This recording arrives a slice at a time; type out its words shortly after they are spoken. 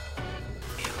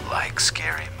like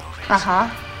scary movies? Uh-huh.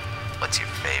 What's your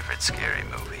favorite scary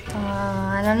movie?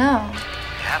 I don't know.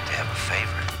 You have to have a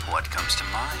favorite. What comes to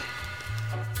mind?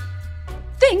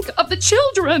 Think of the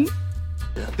children.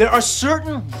 There are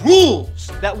certain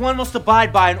rules that one must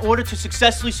abide by in order to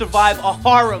successfully survive a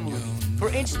horror movie. For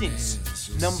instance,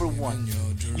 number 1,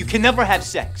 you can never have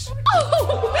sex. Oh,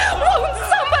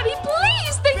 somebody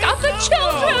please think of the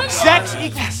children. Sex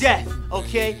equals death,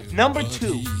 okay? Number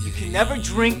 2, you can never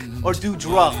drink or do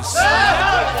drugs.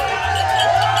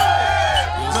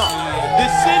 No, the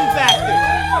sin factor.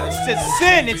 It's a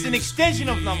sin. It's an extension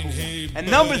of number 1. And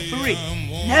number 3,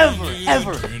 never,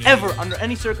 ever, ever, under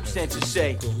any circumstances,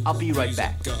 say, I'll be right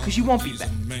back. Because you won't be back.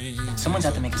 Someone's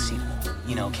out to make a sequel.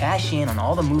 You know, cash in on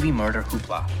all the movie murder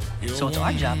hoopla. So it's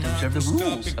our job to observe the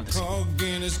rules of the sequel.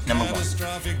 Number 1,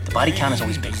 the body count is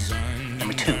always bigger.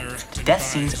 Number 2, the death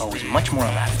scenes are always much more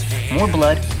elaborate. More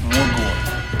blood, more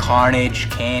gore. Carnage,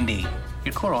 candy.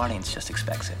 Your core audience just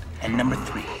expects it. And number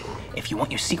 3, if you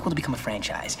want your sequel to become a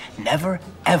franchise, never,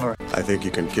 ever... I think you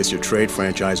can kiss your trade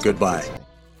franchise goodbye.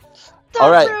 Stop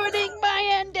All right. ruining my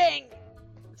ending!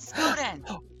 Snowden!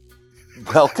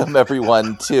 Welcome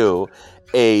everyone to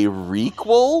a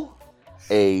requel,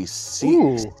 a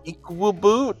sequel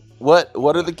boot. What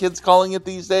are the kids calling it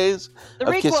these days? The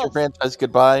of Kiss Your requels. Franchise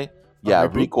Goodbye. Yeah,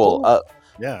 requel.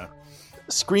 Yeah.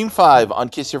 Scream 5 on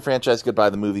Kiss Your Franchise Goodbye,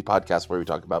 the movie podcast where we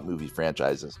talk about movie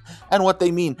franchises and what they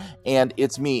mean. And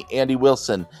it's me, Andy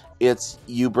Wilson. It's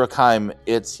you, Brookheim.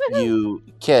 It's you,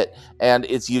 Kit. And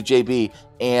it's you, JB.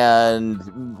 And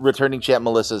returning champ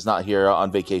Melissa is not here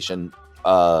on vacation.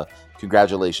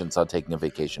 Congratulations on taking a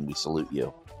vacation. We salute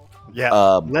you. Yeah.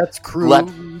 Let's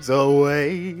cruise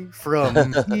away from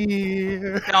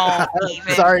here. Don't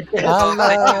even. Sorry. You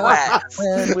have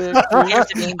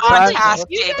to be on task,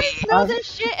 You guys JB. know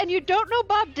this shit and you don't know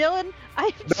Bob Dylan?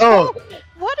 No.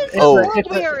 What is the Oh. world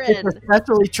we are It's in? a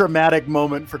especially traumatic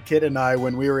moment for Kid and I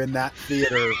when we were in that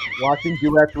theater watching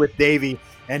Duets with Davey,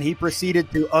 and he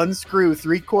proceeded to unscrew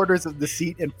 3/4 of the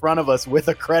seat in front of us with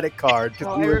a credit card because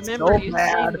Oh, we I were remember so you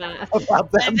mad saying that.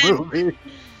 about that And then- movie.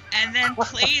 And then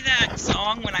play that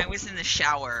song when I was in the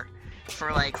shower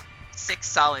for like 6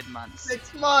 solid months.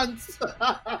 6 months.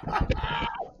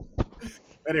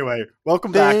 Anyway,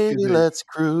 welcome back Baby, to the let's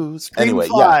cruise. Scream Anyway,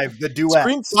 5, the duet.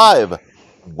 Scream 5.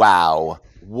 Wow.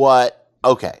 What?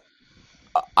 Okay.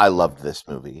 I loved this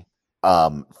movie. Thank I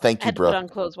you, had to put Brooke, on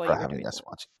clothes while for you were having doing us that.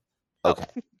 watch. Okay.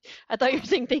 I thought you were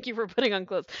saying thank you for putting on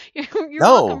clothes. You're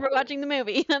No. welcome for watching the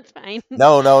movie. That's fine.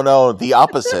 No. The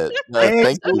opposite.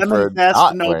 Thank you Lemon for zest,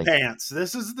 not no wearing. pants.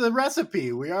 This is the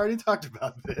recipe. We already talked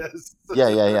about this. Yeah.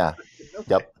 Okay.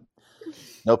 Yep.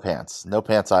 No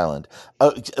pants Island.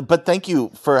 But thank you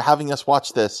for having us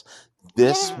watch this.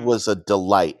 This was a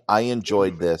delight. I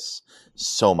enjoyed this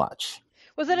so much.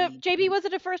 Was it a JB? Was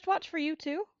it a first watch for you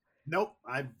too? Nope.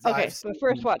 Okay, I've so seen-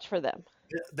 first watch for them.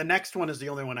 The next one is the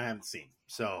only one I haven't seen.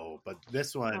 So, but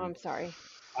this one, Oh, I'm sorry.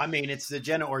 I mean, it's the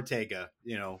Jenna Ortega,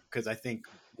 because I think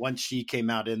once she came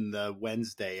out in the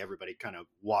Wednesday, everybody kind of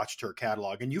watched her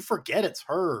catalog, and you forget it's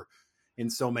her in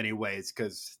so many ways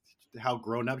because how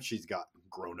grown up she's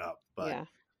grown up. But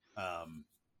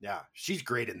yeah, she's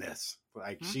great in this.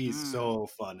 Like she's so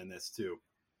fun in this too.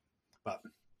 But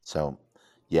So,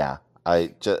 yeah,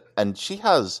 and she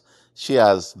has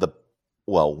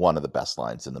one of the best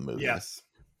lines in the movie. yes.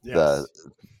 The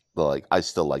like, I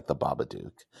still like the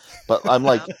Babadook, but I'm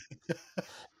like,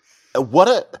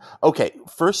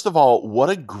 first of all, what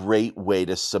a great way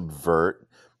to subvert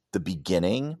the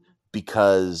beginning,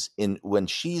 because when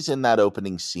she's in that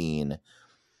opening scene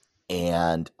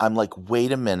and I'm like,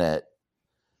 wait a minute,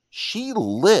 she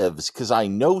lives, because I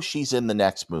know she's in the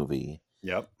next movie.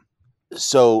 Yep.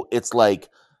 So it's like,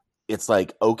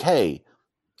 okay,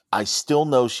 I still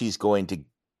know she's going to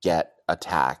get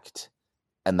attacked,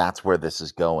 and that's where this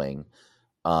is going.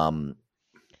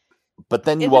 But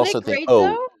then you Isn't also it think, great,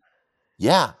 though?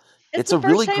 yeah, it's the a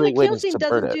first really time great a way kill to scene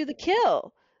subvert doesn't it. do the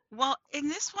kill. Well, in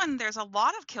this one, there's a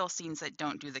lot of kill scenes that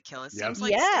don't do the kill. It Yep. seems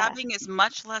like Yeah. stabbing is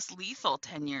much less lethal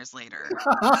 10 years later.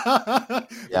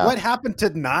 Yeah. What happened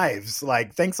to knives?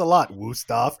 Like, thanks a lot,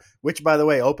 Wusthof, which, by the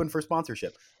way, open for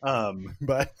sponsorship.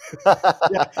 But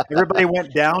yeah, everybody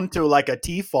went down to like a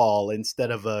T-fall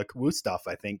instead of a Wusthof,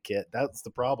 I think, Kit. That's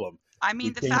the problem. I mean,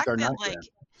 We the changed fact our that knife like brand.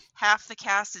 half the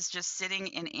cast is just sitting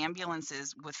in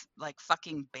ambulances with like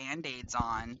fucking band-aids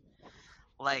on,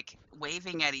 like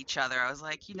waving at each other. I was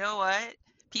like, you know what?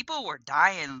 People were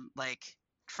dying like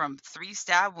from 3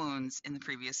 stab wounds in the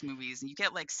previous movies, and you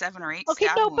get like 7 or 8 Okay,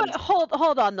 stab no, but wounds.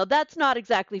 hold on though. That's not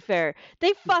exactly fair.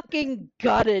 They fucking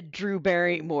gutted Drew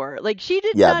Barrymore. Like she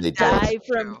did Yeah, not they did. die That's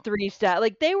from true. 3 stab.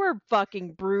 Like they were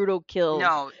fucking brutal kills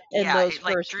No, in yeah, those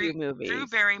like first few Drew movies.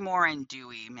 Barrymore and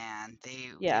Dewey, man, they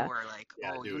Yeah. were like,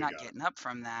 Yeah, oh, you're Dewey not got it. getting up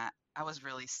from that. I was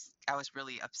really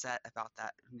upset about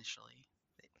that initially.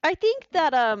 I think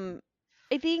that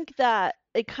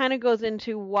it kind of goes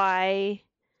into why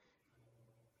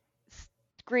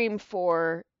Scream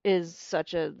 4 is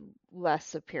such a less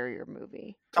superior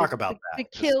movie. Talk Like, about the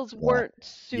that. kills Yeah. weren't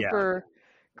super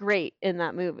great in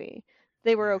that movie.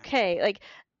 They were okay. Like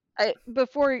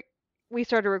before we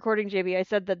started recording, JB, I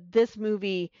said that this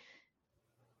movie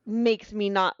makes me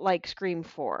not like Scream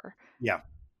 4. Yeah.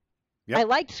 Yep. I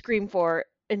liked Scream 4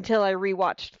 until I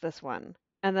rewatched this one.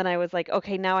 And then I was like,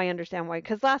 okay, now I understand why.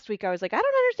 Because last week I was like, I don't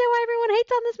understand why everyone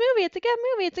hates on this movie. It's a good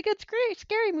movie. It's a good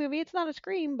scary movie. It's not a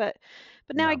Scream, but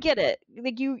now I Yeah. get it.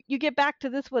 Like you get back to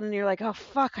this one and you're like, oh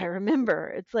fuck, I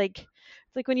remember. It's like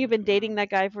when you've been dating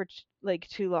that guy for like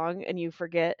too long and you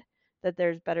forget that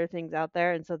there's better things out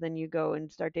there, and so then you go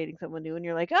and start dating someone new and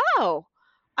you're like, oh,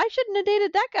 I shouldn't have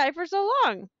dated that guy for so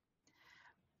long.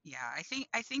 Yeah,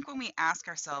 I think when we ask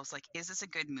ourselves like, is this a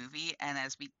good movie? And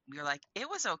as we're like, it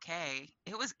was okay,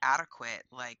 it was adequate.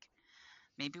 Like,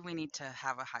 maybe we need to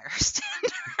have a higher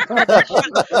standard.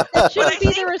 That should I be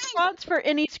the think- response for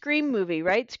any Scream movie,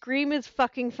 right? Scream is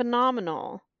fucking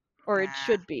phenomenal, or it Nah.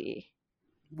 should be.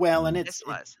 Well, and This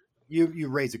was. you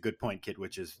raise a good point, Kid,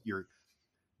 which is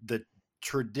the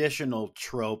traditional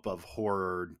trope of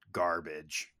horror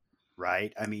garbage,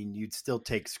 right? I mean, you'd still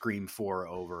take Scream 4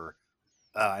 over.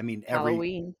 I mean, every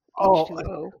Halloween. Oh,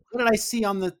 H2O. what did I see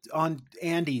on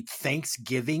Andy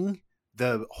Thanksgiving?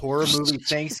 The horror movie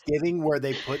Thanksgiving, where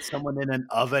they put someone in an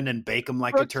oven and bake them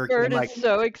like a Brooks turkey. Bird I'm like, is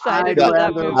so excited I'd for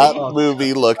that rather- movie. That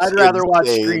movie looks I'd rather watch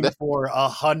insane. Scream 4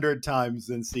 100 times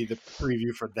than see the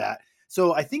preview for that.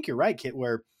 So I think you're right, Kit,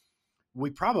 where we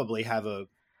probably have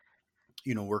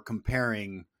we're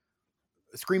comparing.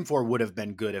 Scream 4 would have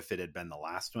been good if it had been the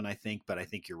last one, I think, but I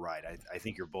think you're right. I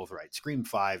think you're both right. Scream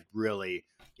 5 really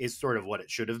is sort of what it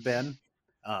should have been,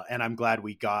 and I'm glad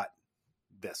we got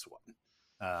this one.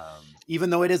 Even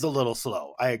though it is a little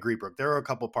slow. I agree, Brooke. There are a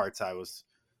couple parts I was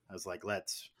like,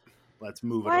 let's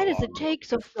move it Why does along. it take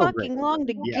so It's still great. fucking long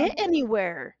to Yeah. get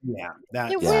anywhere? Yeah,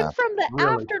 that It Yeah. went from the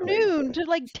Really afternoon to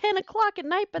like 10 o'clock at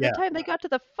night by Yeah. the time they got to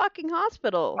the fucking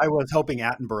hospital. I was hoping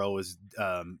Attenborough was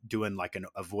doing like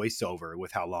a voiceover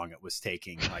with how long it was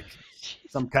taking, like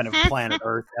some kind of planet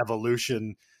Earth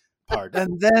evolution part.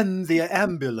 And then the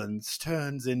ambulance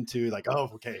turns into like, oh,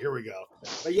 okay, here we go.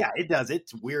 But yeah, it does.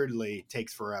 It weirdly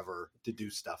takes forever to do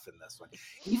stuff in this one.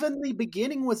 Even the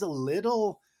beginning was a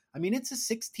little, I mean, it's a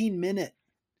 16-minute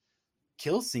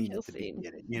kill scene at the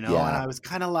beginning, And Yeah. I was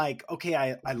kind of like, okay,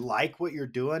 I like what you're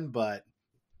doing, but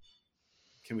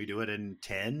can we do it in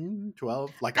 10,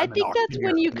 12? Like, I I'm an think that's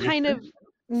when you auctioneer. kind of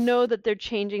know that they're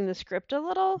changing the script a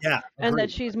little. Yeah, And that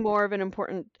agreed. she's more of an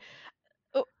important.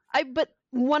 But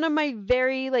one of my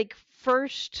very like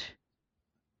first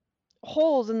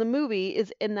holes in the movie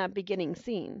is in that beginning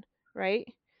scene,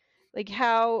 right? Like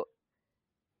how.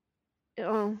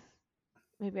 Oh,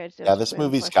 maybe I just. Yeah, this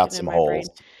movie's got some holes.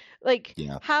 Like,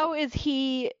 Yeah. how is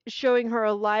he showing her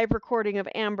a live recording of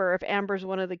Amber if Amber's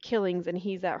one of the killings and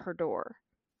he's at her door?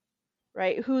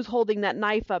 Right? Who's holding that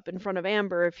knife up in front of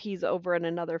Amber if he's over in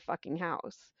another fucking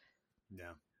house?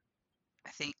 Yeah.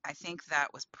 I think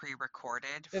that was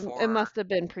pre-recorded It must have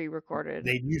been pre-recorded.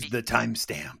 They used the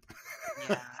timestamp.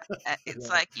 Yeah, it's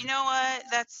like, you know what?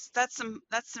 That's some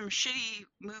shitty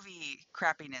movie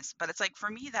crappiness. But it's like, for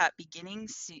me, that beginning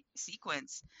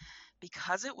sequence,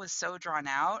 because it was so drawn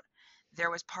out,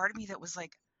 there was part of me that was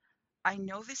like, I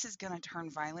know this is gonna turn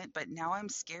violent, but now I'm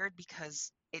scared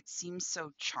because it seems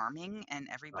so charming and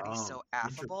everybody's so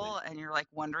affable, and you're like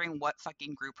wondering what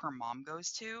fucking group her mom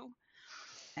goes to,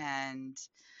 and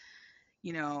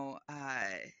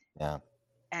Yeah.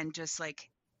 and just like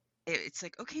it's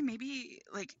like, okay, maybe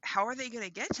like how are they gonna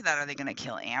get to that? Are they gonna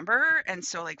kill Amber? And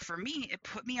so like for me, it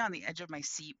put me on the edge of my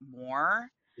seat more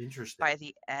Interesting. by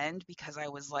the end, because I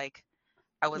was like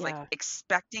Yeah.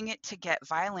 expecting it to get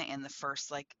violent in the first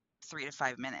like 3 to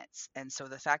 5 minutes. And so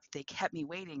the fact that they kept me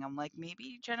waiting, I'm like,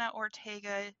 maybe Jenna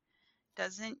Ortega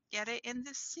doesn't get it in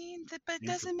this scene, but it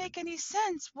doesn't make any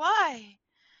sense. Why?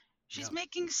 She's Yeah.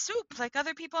 making soup like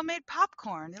other people made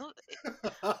popcorn.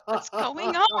 What's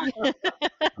going on?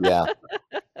 Yeah.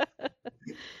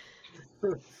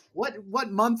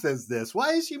 What month is this?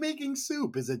 Why is she making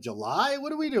soup? Is it July?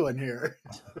 What are we doing here?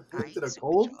 Is it a soup in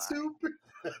cold July. soup?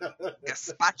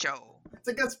 Gazpacho. It's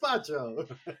a gazpacho.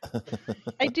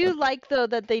 I do like though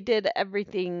that they did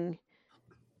everything.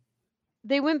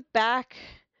 They went back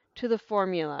to the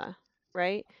formula,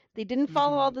 right? They didn't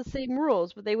follow all the same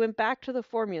rules, but they went back to the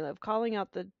formula of calling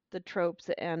out the tropes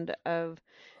and of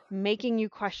making you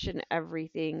question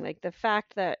everything. Like the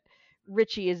fact that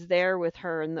Richie is there with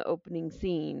her in the opening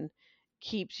scene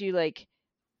keeps you like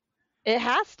it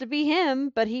has to be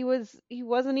him, but he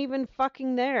wasn't even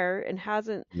fucking there and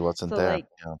hasn't He wasn't so there. like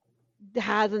Yeah.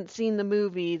 hasn't seen the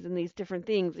movies and these different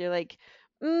things. You're like,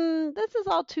 this is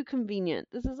all too convenient.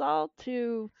 This is all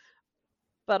too,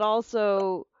 but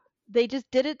also they just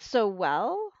did it so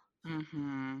well.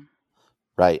 Mm-hmm.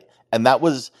 Right. And that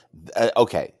was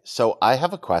okay. So I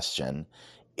have a question.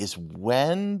 Is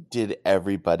when did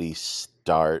everybody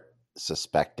start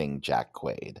suspecting Jack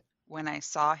Quaid? When I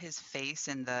saw his face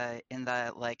in the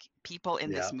like people in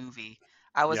this Yeah. movie,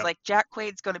 I was Yep. like, Jack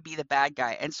Quaid's going to be the bad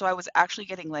guy. And so I was actually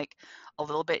getting like a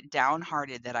little bit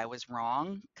downhearted that I was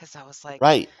wrong because I was like,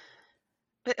 Right.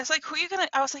 but it's like, who are you gonna?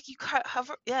 I was like, you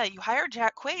cover, yeah, you hire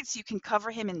Jack Quaid so you can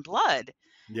cover him in blood.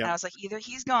 And I Yep. was like, either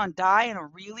he's gonna die in a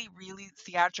really, really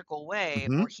theatrical way,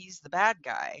 Mhm. or he's the bad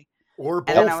guy. Or And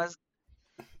then both. I was,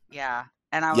 yeah,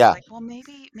 and I was Yeah. like, well,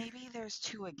 maybe there's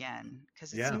two again,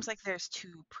 because it Yeah. seems like there's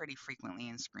two pretty frequently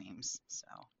in Screams. So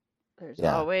There's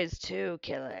Yeah. always two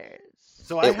killers.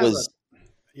 So I It have was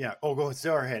yeah. Oh, go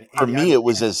ahead. for Andy, me it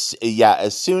was as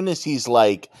soon as he's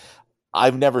like,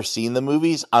 I've never seen the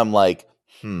movies, I'm like,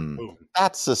 Boom.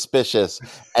 that's suspicious.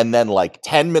 And then like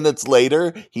 10 minutes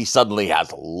later, he suddenly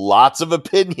has lots of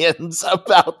opinions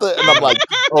about the and I'm like,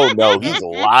 oh no, he's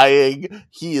lying.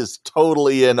 He is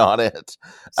totally in on it.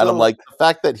 And I'm So like, the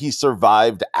fact that he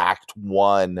survived Act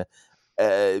 1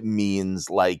 means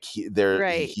like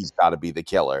Right. he's got to be the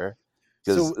killer.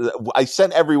 Because so I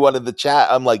sent everyone in the chat.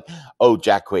 I'm like, oh,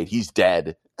 Jack Quaid, he's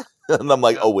dead. And I'm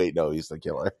like, Yeah. oh wait, no, he's the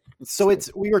killer. so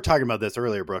it's we were talking about this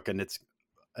earlier, Brooke, and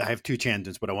I have two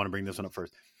tangents, but I want to bring this one up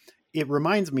first. It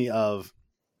reminds me of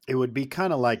it would be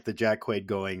kind of like the Jack Quaid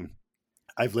going,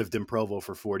 I've lived in Provo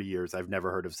for 40 years. I've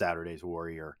never heard of Saturday's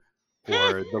Warrior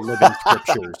or the Living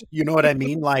Scriptures. You know what I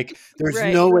mean? Like, there's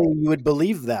Right. no way you would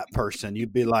believe that person.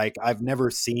 You'd be like, I've never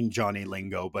seen Johnny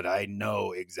Lingo, but I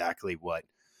know exactly what.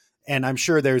 And I'm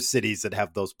sure there's cities that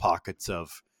have those pockets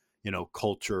of,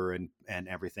 culture and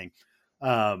everything.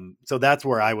 So that's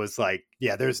where I was like,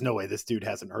 yeah, there's no way this dude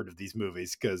hasn't heard of these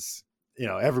movies because,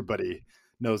 everybody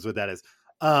knows what that is.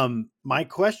 My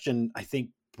question, I think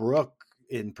Brooke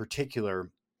in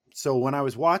particular. So when I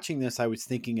was watching this, I was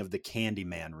thinking of the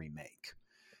Candyman remake.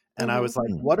 And I was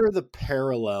like, what are the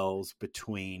parallels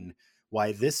between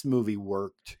why this movie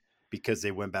worked because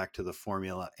they went back to the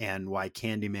formula and why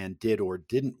Candyman did or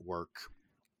didn't work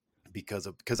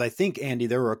because I think, Andy,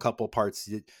 there were a couple parts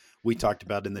that we talked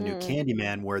about in the new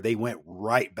Candyman where they went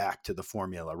right back to the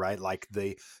formula, right? Like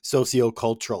the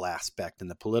sociocultural aspect and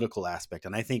the political aspect.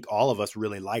 And I think all of us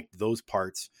really liked those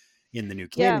parts in the new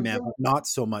Yeah. Candyman, but not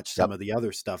so much some of the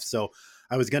other stuff. So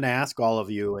I was going to ask all of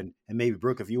you, and maybe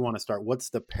Brooke, if you want to start, what's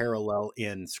the parallel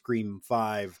in Scream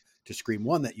 5 to Scream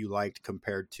 1 that you liked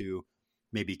compared to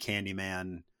maybe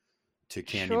Candyman to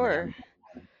Candyman? Sure.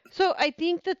 So I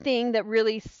think the thing that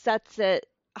really sets it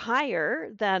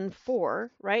higher than 4,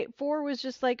 right? 4 was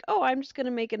just like, oh, I'm just going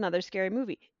to make another scary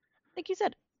movie. Like you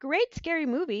said, great scary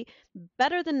movie,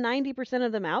 better than 90%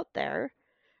 of them out there,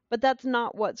 but that's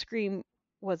not what Scream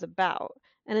was about.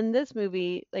 And in this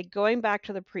movie, like going back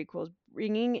to the prequels,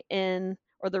 bringing in,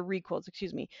 or the requels,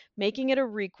 excuse me, making it a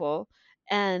requel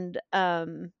and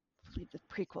leave the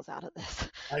prequels out of this.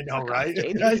 I know, Fuck right? off,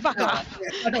 Jamie. I Fuck know. off.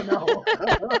 I don't know.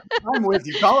 I'm with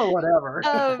you. Call it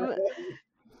whatever.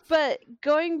 But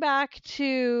going back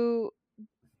to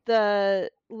the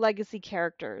legacy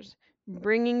characters,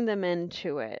 bringing them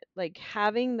into it, like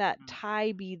having that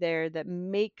tie be there that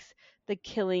makes the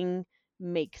killing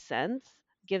make sense,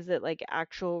 gives it like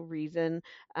actual reason,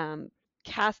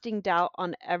 casting doubt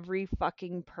on every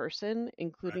fucking person,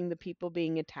 including the people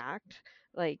being attacked,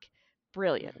 like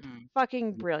brilliant.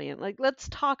 Fucking brilliant. Like, let's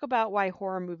talk about why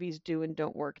horror movies do and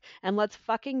don't work, and let's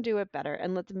fucking do it better,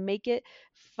 and let's make it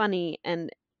funny and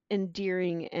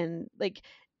endearing. And like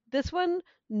this one,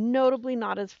 notably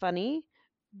not as funny,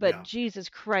 but Yeah. Jesus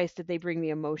Christ, did they bring the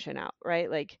emotion out, right?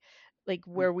 Like Like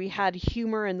where we had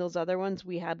humor in those other ones,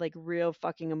 we had like real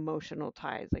fucking emotional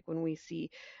ties. Like when we see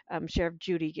Sheriff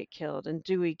Judy get killed and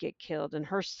Dewey get killed and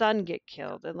her son get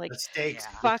killed and like The stakes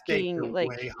Yeah. fucking are like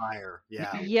way higher.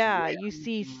 Yeah. yeah, way you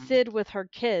see Mhm. Sid with her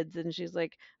kids and she's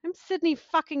like, I'm Sydney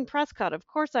fucking Prescott. Of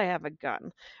course I have a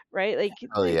gun. Right? Like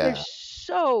Oh yeah. there's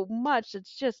so much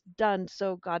that's just done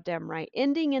so goddamn right.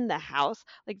 Ending in the house,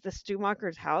 like the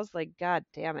Stumacher's house, like god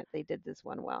damn it, they did this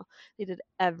one well. They did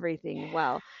everything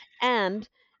well. And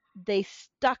they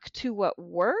stuck to what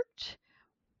worked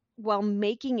while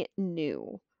making it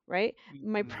new, right?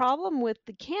 My Mhm. problem with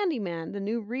the Candyman, the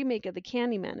new remake of the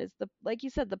Candyman, is the like you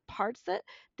said, the parts that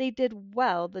they did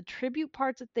well, the tribute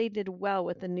parts that they did well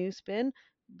with the new spin,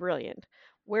 brilliant.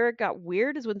 Where it got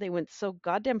weird is when they went so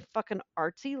goddamn fucking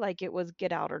artsy, like it was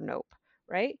Get Out or Nope,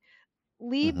 right?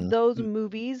 Leave Hmm. those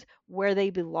movies where they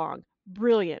belong.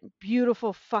 Brilliant,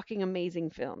 beautiful, fucking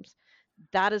amazing films.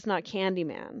 That is not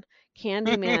Candyman.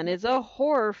 Candyman is a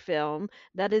horror film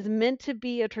that is meant to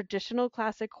be a traditional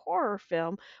classic horror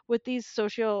film with these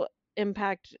social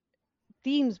impact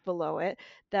themes below it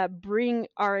that bring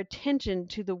our attention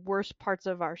to the worst parts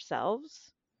of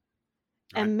ourselves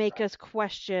Right. and make us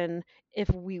question if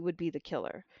we would be the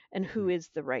killer and who is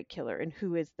the right killer and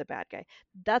who is the bad guy.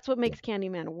 That's what makes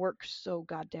Candyman work so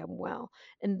goddamn well.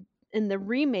 And in the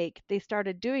remake, they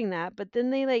started doing that, but then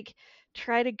they like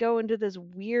try to go into this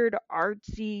weird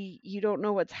artsy, you don't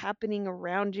know what's happening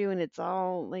around you and it's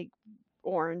all like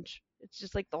orange. It's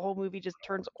just like the whole movie just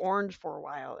turns orange for a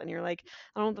while and you're like,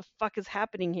 I don't know what the fuck is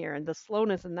happening here. And the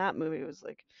slowness in that movie was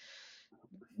like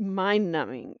mind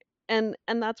numbing. And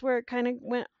that's where it kind of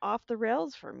went off the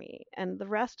rails for me. And the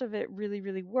rest of it really,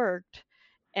 really worked.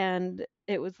 And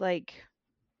it was like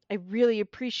I really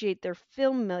appreciate their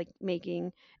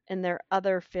making and their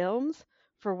other films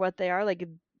for what they are. Like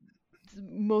it's the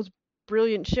most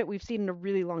brilliant shit we've seen in a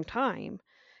really long time.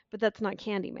 But that's not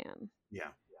Candyman. Yeah.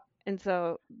 And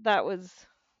so that was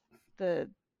the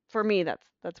for me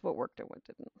that's what worked and what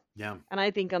didn't. Yeah. And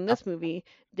I think on this movie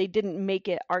they didn't make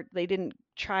it art. They didn't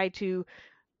try to,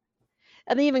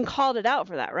 and they even called it out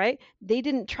for that, right? They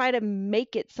didn't try to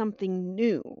make it something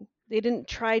new. They didn't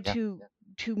try Yeah.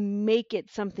 to make it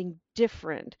something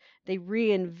different. They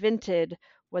reinvented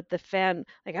what the fan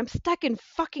like I'm stuck in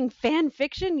fucking fan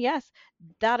fiction. Yes,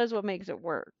 that is what makes it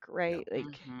work, right? Like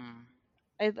Mhm.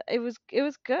 it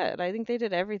was good. I think they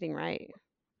did everything right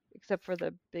except for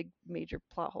the big major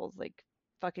plot holes like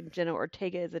fucking Jenna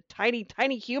Ortega is a tiny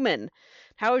tiny human.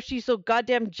 How is she so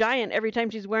goddamn giant every time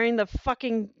she's wearing the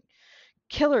fucking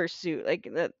killer suit? Like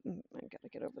that I gotta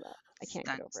get over that. I can't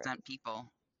get over it. Stunt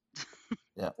people.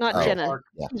 Yeah. Not Oh, Jenna.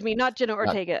 yeah. Excuse me, not Jenna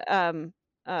Ortega. Amber.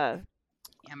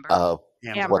 Amber.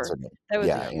 Amber. What's her name? That was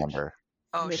Yeah, a huge Amber.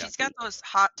 Oh, miss. she's got those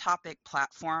Hot Topic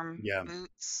platform Yeah.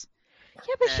 boots. Yeah,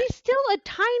 but that- she's still a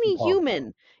tiny Oh.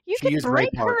 human. You She could used break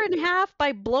rape her art. in half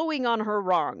by blowing on her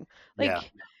wrong. Like Yeah.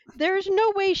 there's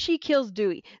no way she kills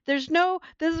Dewey. This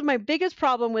is my biggest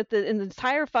problem with in the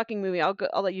entire fucking movie. I'll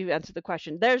let you answer the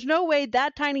question. There's no way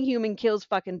that tiny human kills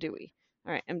fucking Dewey.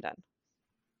 All right, I'm done.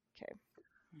 Okay.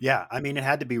 Yeah. I mean, it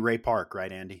had to be Ray Park,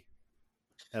 right, Andy?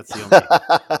 That's the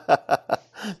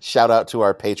only. Shout out to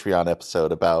our Patreon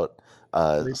episode about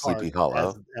Ray Sleepy Park Hollow.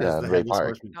 as Yeah, the Ray heavy Park.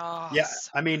 swordsman. Oh, Yeah,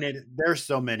 so I mean, there's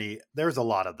so many. There's a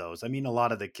lot of those. I mean, a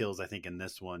lot of the kills I think in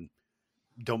this one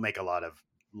don't make a lot of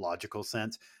logical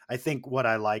sense. I think what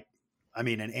I like, I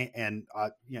mean, and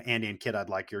you know, Andy and Kit, I'd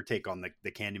like your take on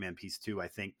the Candyman piece too. I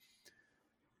think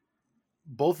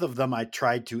both of them, I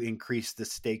tried to increase the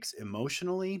stakes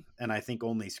emotionally, and I think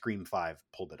only Scream 5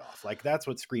 pulled it off. Like that's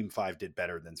what Scream 5 did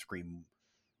better than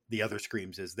the other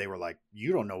Screams is they were like,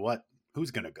 you don't know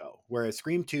who's going to go. Whereas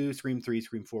Scream 2, Scream 3,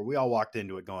 Scream 4, we all walked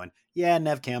into it going, yeah,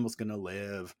 Nev Campbell's going to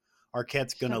live.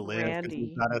 Arquette's going to Except live because Randy.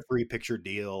 he's got a 3-picture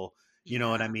deal. You know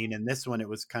what I yeah. mean? And this one, it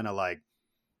was kind of like,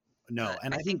 no. But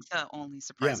And I I think, think the only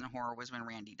surprise in horror was when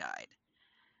Randy died.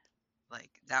 Like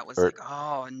that was Or- like,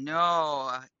 oh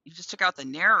no, you just took out the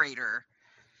narrator.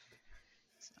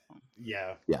 So,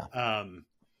 yeah. Yeah.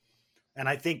 And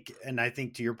I think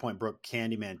to your point, Brooke,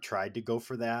 Candyman tried to go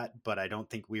for that, but I don't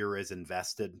think we were as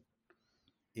invested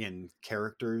in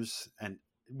characters, and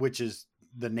which is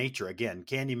the nature. Again,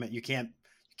 Candyman, you can't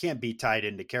be tied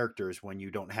into characters when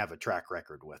you don't have a track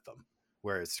record with them.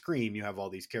 Whereas Scream, you have all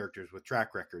these characters with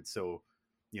track records, so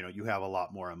you know you have a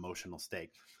lot more emotional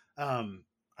stake.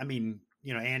 I mean,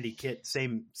 you know, Andy, Kit,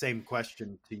 same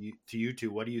question to you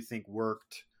two. What do you think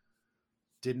worked,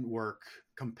 didn't work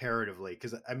comparatively?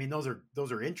 Because I mean, those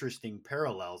are interesting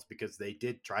parallels because they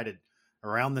did try to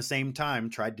around the same time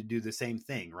tried to do the same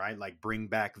thing, right? Like bring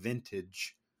back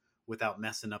vintage without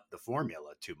messing up the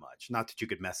formula too much. Not that you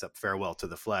could mess up Farewell to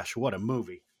the Flesh. What a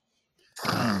movie.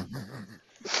 I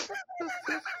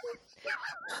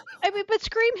mean, but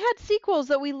Scream had sequels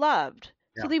that we loved,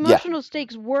 so Yeah. the emotional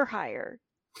stakes were higher.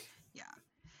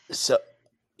 So,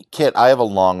 Kit, I have a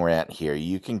long rant here.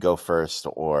 You can go first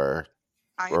or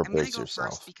I'm going to brace go yourself.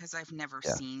 first because I've never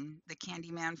Yeah. seen the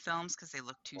Candyman films because they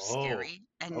look too Oh, scary.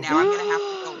 And okay. now I'm going to have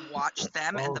to go watch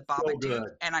them and the Oh, so Babadook,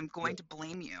 good. and I'm going to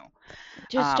blame you.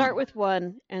 Just start with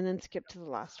one and then skip to the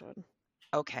last one.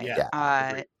 Okay. Yeah.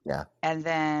 Agreed. Yeah. And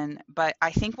then, but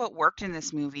I think what worked in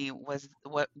this movie was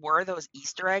what were those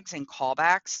Easter eggs and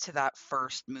callbacks to that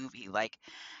first movie, like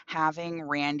having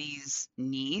Randy's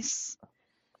niece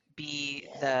be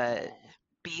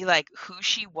like who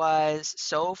she was,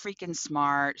 so freaking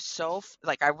smart,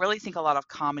 like I really think a lot of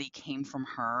comedy came from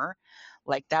her.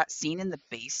 Like that scene in the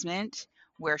basement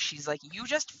where she's like, "You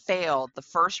just failed the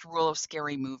first rule of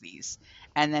scary movies,"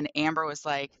 and then Amber was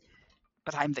like,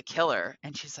 "But I'm the killer,"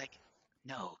 and she's like,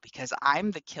 "No, because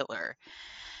I'm the killer."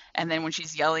 And then when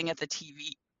she's yelling at the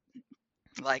TV,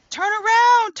 like, turn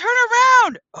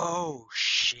around, oh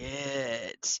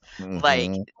shit. Like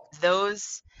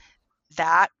Mhm.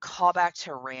 that callback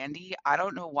to Randy, I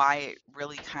don't know why it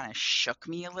really kind of shook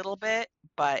me a little bit,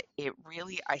 but it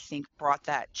really, I think, brought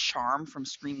that charm from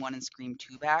Scream 1 and Scream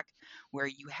 2 back, where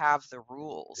you have the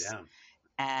rules. Yeah.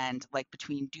 And like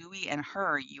between Dewey and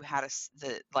her, you had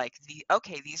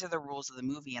okay, these are the rules of the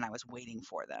movie, and I was waiting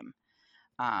for them.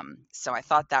 So I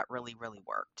thought that really, really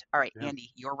worked. All right, Yeah.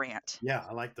 Andy, your rant. Yeah,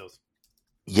 I like those.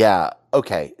 Yeah.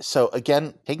 Okay. So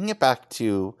again, taking it back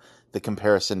to the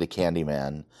comparison to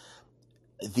Candyman,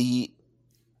 the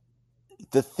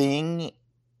thing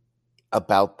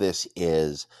about this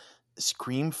is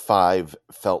Scream 5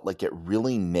 felt like it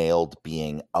really nailed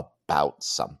being about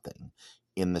something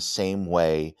in the same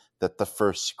way that the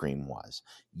first Scream was.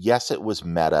 Yes, it was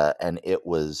meta and it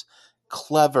was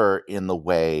clever in the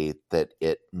way that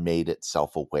it made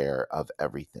itself aware of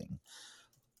everything.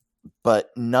 But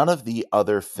none of the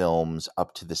other films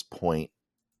up to this point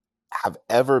have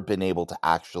ever been able to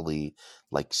actually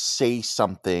like say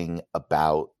something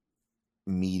about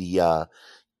media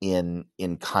in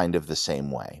kind of the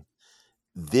same way.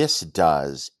 This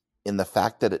does, in the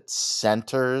fact that it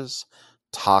centers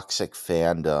toxic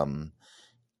fandom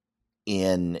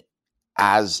in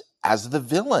as the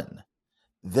villain.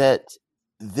 That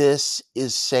this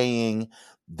is saying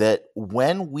that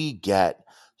when we get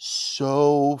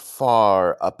so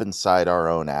far up inside our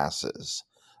own asses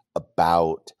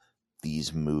about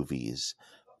these movies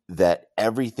that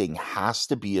everything has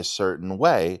to be a certain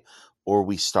way or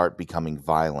we start becoming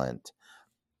violent,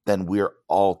 then we're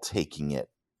all taking it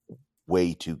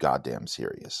way too goddamn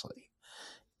seriously.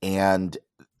 And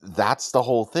that's the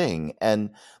whole thing.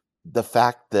 And the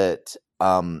fact that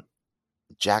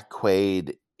Jack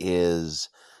Quaid is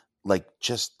like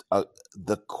just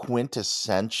the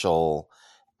quintessential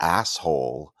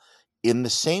asshole in the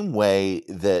same way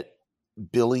that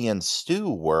Billy and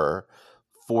Stu were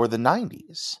for the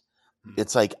 90s.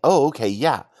 It's like, oh, okay,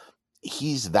 yeah,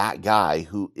 he's that guy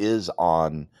who is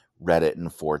on Reddit and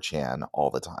 4chan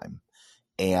all the time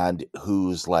and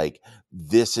who's like,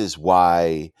 this is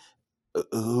why,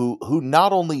 who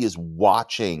not only is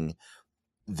watching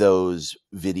those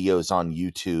videos on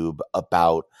YouTube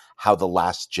about how The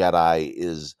Last Jedi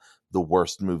is the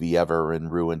worst movie ever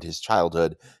and ruined his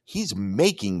childhood, he's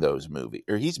making those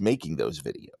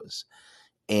videos.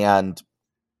 And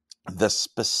the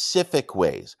specific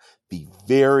ways, the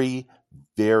very,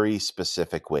 very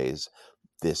specific ways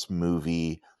this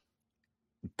movie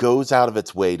goes out of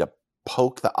its way to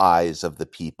poke the eyes of the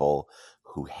people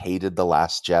who hated The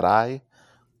Last Jedi,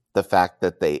 the fact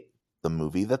that the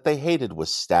movie that they hated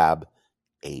was Stab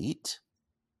 8,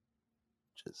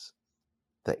 which is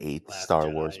the 8th Last Star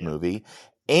Jedi, Wars yeah. movie,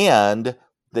 and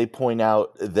they point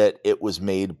out that it was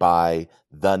made by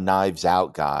the Knives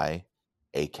Out guy,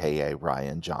 aka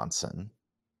Rian Johnson.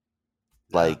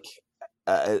 Like,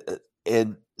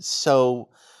 and so,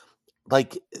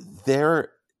 like, they're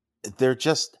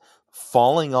just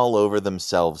falling all over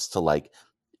themselves to like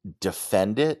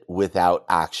defend it without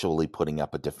actually putting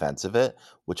up a defense of it,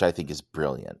 which I think is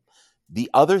brilliant. The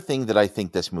other thing that I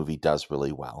think this movie does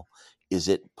really well is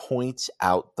it points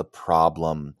out the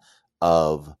problem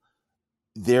of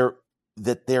there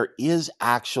is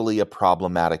actually a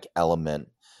problematic element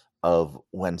of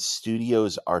when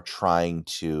studios are trying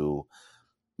to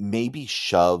maybe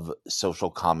shove social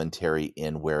commentary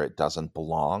in where it doesn't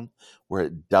belong, where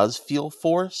it does feel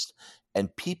forced,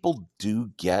 and people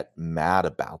do get mad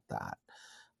about that.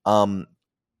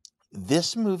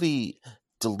 This movie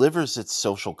delivers its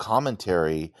social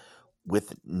commentary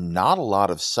with not a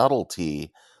lot of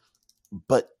subtlety,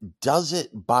 but does it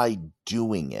by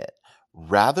doing it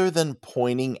rather than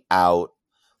pointing out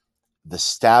the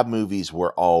stab movies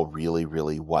were all really,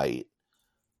 really white.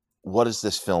 What does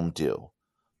this film do?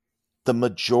 The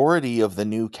majority of the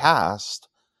new cast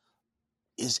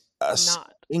is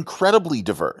Not. incredibly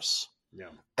diverse. Yeah.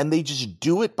 And they just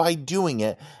do it by doing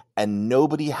it, and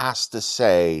nobody has to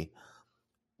say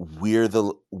we're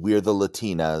the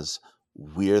Latinas,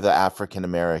 we're the African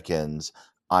Americans,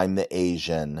 I'm the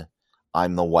Asian,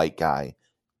 I'm the white guy.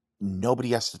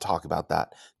 Nobody has to talk about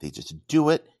that. They just do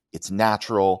it. It's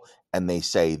natural. And they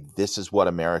say, this is what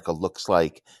America looks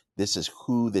like. This is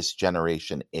who this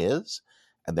generation is.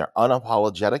 And they're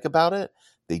unapologetic about it.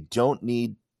 They don't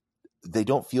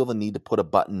feel the need to put a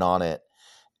button on it.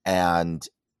 And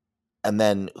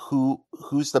then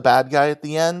who's the bad guy at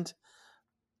the end?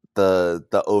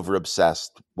 The over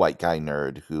obsessed white guy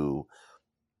nerd who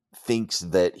thinks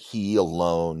that he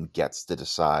alone gets to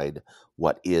decide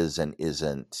what is and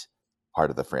isn't part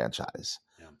of the franchise.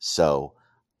 Yeah. So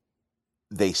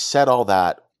they said all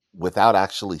that without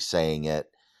actually saying it,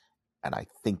 and I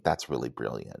think that's really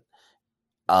brilliant.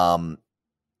 Candyman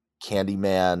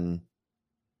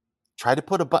tried to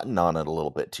put a button on it a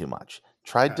little bit too much.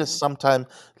 Tried to sometime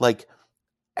like,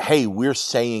 hey, we're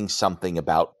saying something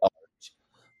about art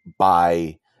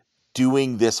by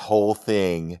doing this whole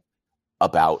thing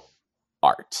about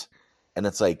art. And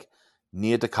it's like,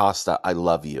 Nia DaCosta, I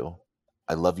love you.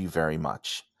 I love you very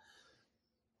much.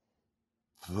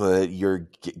 But you're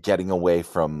getting away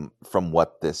from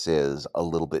what this is a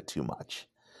little bit too much.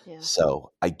 Yeah.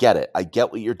 So I get it. I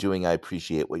get what you're doing. I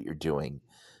appreciate what you're doing.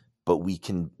 But we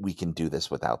can do this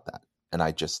without that. And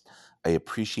I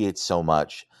appreciate so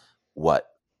much what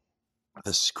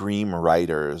the Scream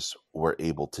writers were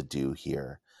able to do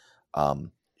here.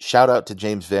 Shout out to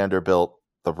James Vanderbilt,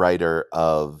 the writer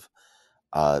of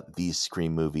these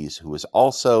Scream movies, who is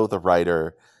also the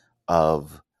writer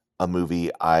of a movie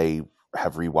I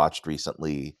have rewatched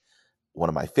recently, one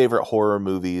of my favorite horror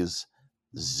movies,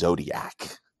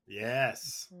 Zodiac.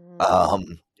 Yes.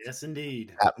 Yes,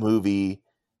 indeed. That movie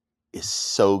is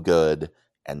so good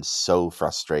and so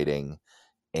frustrating,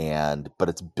 but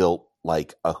it's built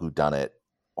like a whodunit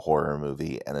horror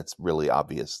movie, and it's really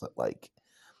obvious that like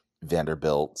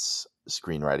Vanderbilt's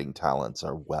screenwriting talents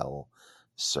are well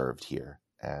served here,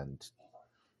 and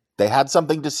they had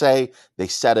something to say. They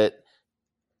said it,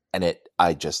 and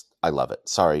I love it.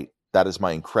 Sorry, that is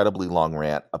my incredibly long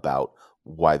rant about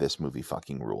why this movie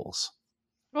fucking rules.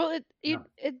 Well,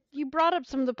 you brought up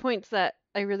some of the points that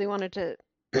I really wanted to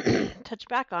touch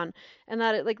back on, and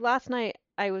that like last night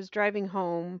I was driving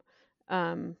home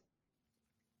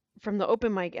from the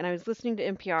open mic, and I was listening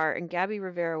to NPR, and Gabby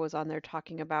Rivera was on there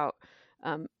talking about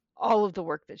all of the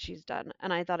work that she's done,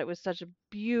 and I thought it was such a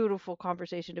beautiful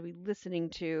conversation to be listening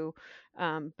to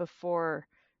before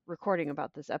recording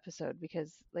about this episode,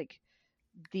 because like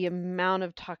the amount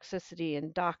of toxicity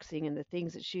and doxing and the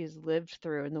things that she has lived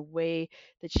through, and the way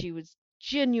that she was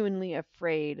genuinely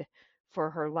afraid for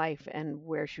her life and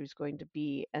where she was going to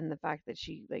be, and the fact that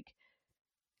she like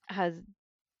has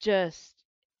just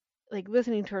like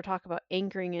listening to her talk about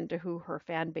anchoring into who her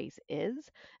fan base is,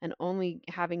 and only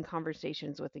having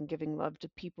conversations with and giving love to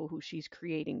people who she's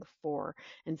creating for,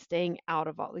 and staying out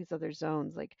of all these other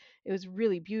zones. Like it was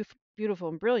really beautiful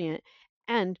and brilliant.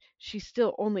 And she's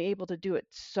still only able to do it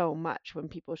so much when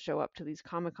people show up to these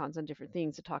Comic Cons and different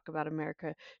things to talk about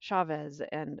America Chavez.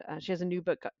 And she has a new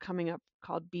book coming up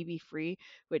called BB Free,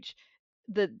 which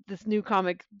this new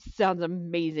comic sounds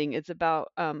amazing. It's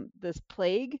about this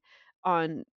plague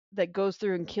on that goes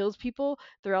through and kills people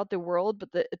throughout the world,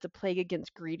 but it's a plague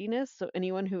against greediness. So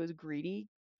anyone who is greedy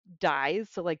dies.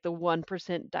 So like the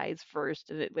 1% dies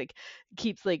first, and it like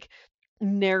keeps like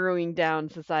narrowing down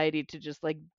society to just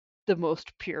like the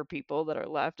most pure people that are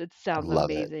left. It sounds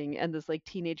amazing. And this like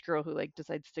teenage girl who like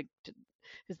decides to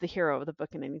is the hero of the book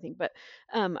and anything. But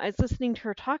I was listening to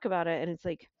her talk about it, and it's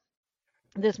like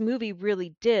this movie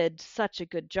really did such a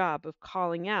good job of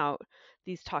calling out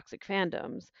these toxic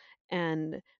fandoms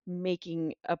and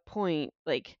making a point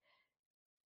like,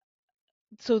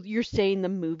 so you're saying the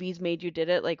movies made you did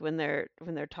it, like when they're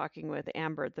talking with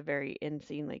Amber at the very end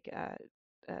scene, like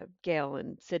Gail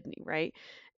and Sydney, right?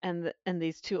 And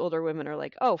these two older women are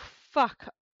like, "Oh, fuck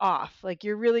off. Like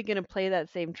you're really going to play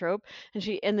that same trope?"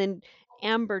 And then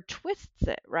Amber twists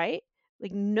it, right?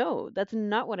 Like, no, that's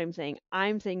not what I'm saying.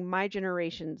 I'm saying my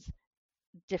generation's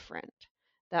different.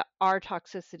 that our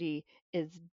toxicity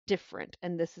is different,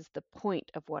 and this is the point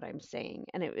of what I'm saying.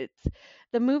 And it's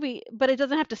the movie, but it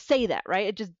doesn't have to say that, right?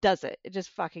 It just does it. It just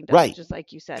fucking does Right. it, just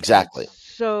like you said. Exactly. And it's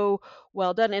so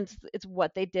well done. And it's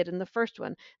what they did in the first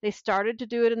one. They started to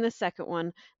do it in the second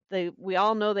one. We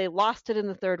all know they lost it in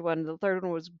the third one. The third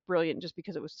one was brilliant just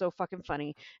because it was so fucking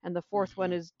funny. And the fourth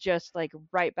one is just like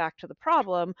right back to the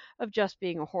problem of just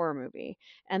being a horror movie.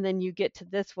 And then you get to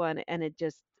this one and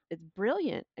it's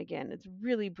brilliant again. It's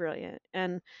really brilliant.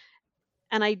 And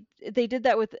they did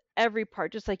that with every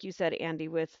part, just like you said, Andy,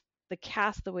 with the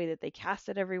cast, the way that they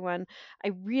casted everyone. I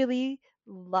really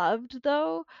loved,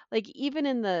 though, like even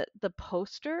in the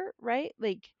poster, right?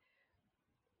 Like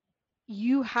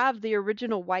you have the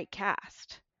original white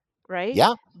cast, right?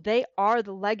 Yeah. They are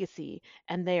the legacy,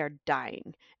 and they are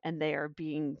dying, and they are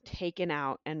being taken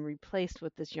out and replaced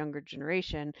with this younger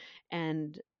generation.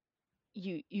 And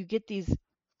you get these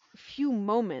few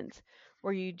moments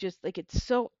where you just like, it's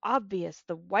so obvious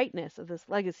the whiteness of this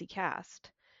legacy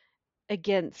cast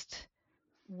against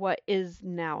what is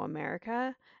now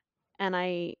America. And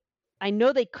I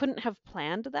know they couldn't have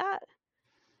planned that,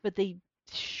 but they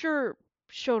sure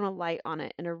shone a light on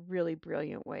it in a really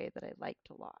brilliant way that I liked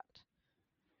a lot.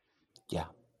 Yeah.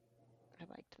 I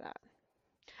liked that.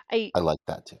 I like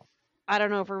that too. I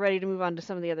don't know if we're ready to move on to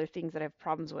some of the other things that I have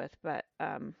problems with, but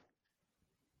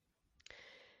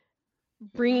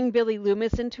bringing Billy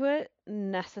Loomis into it,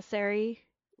 necessary,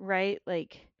 right?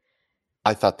 Like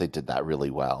I thought they did that really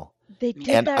well. they did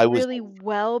And that really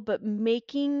well, but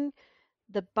making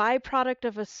the byproduct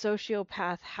of a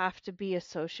sociopath have to be a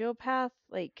sociopath,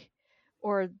 like,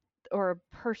 or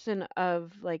a person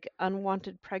of like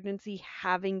unwanted pregnancy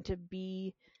having to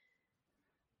be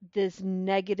this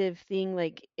negative thing,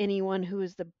 like anyone who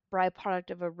is the byproduct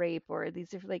of a rape or these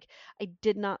different, like, I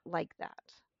did not like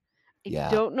that. I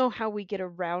don't know how we get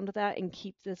around that and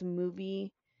keep this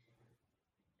movie,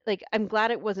 like, I'm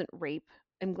glad it wasn't rape.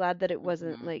 I'm glad that it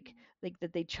wasn't like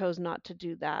that they chose not to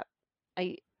do that.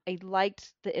 I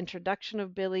liked the introduction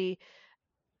of Billy,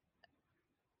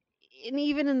 and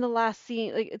even in the last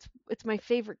scene, like it's my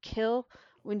favorite kill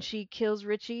when she kills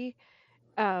Richie.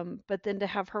 But then to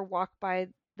have her walk by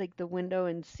like the window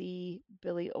and see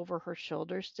Billy over her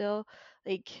shoulder still,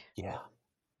 like, yeah.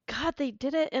 God, they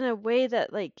did it in a way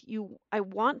that like I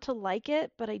want to like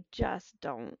it, but I just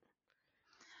don't.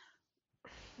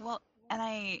 Well, and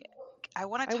I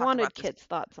want to I talk wanted about this. Kit's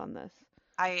thoughts on this.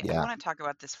 I want to talk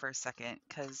about this for a second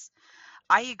because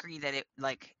I agree that it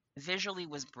like visually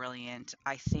was brilliant.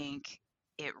 I think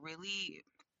it really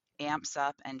amps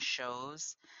up and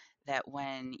shows that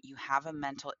when you have a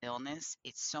mental illness,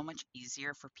 it's so much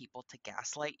easier for people to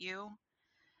gaslight you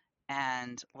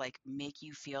and like make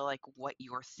you feel like what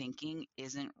you're thinking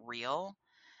isn't real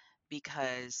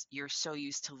because you're so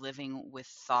used to living with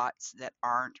thoughts that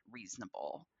aren't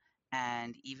reasonable.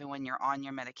 And even when you're on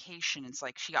your medication, it's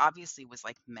like she obviously was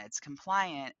like meds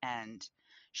compliant and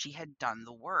she had done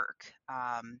the work.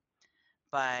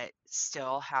 But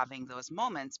still having those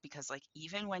moments because like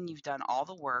even when you've done all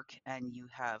the work and you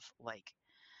have like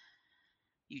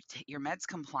your meds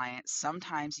compliant,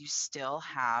 sometimes you still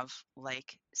have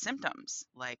like symptoms.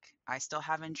 Like I still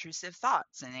have intrusive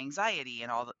thoughts and anxiety and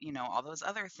all the, all those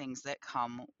other things that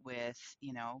come with,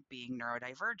 being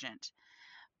neurodivergent.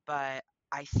 But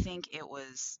I think it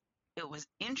was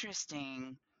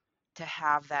interesting to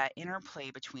have that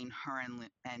interplay between her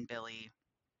and Billy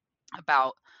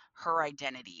about her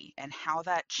identity and how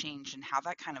that changed and how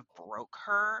that kind of broke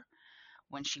her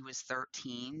when she was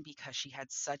 13 because she had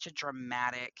such a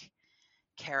dramatic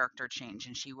character change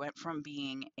and she went from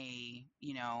being a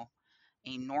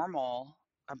normal,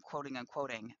 I'm quoting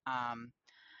unquoting,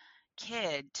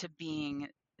 kid to being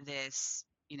this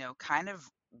kind of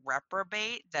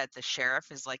reprobate that the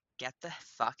sheriff is like, get the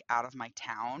fuck out of my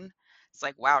town. It's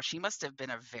like, wow, she must have been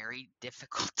a very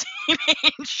difficult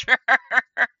teenager.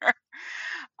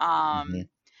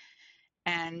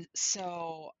 And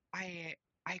so I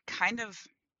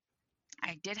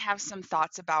did have some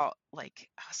thoughts about like,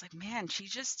 I was like, man, she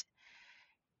just,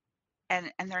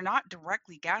 and they're not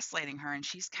directly gaslighting her and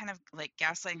she's kind of like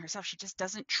gaslighting herself. She just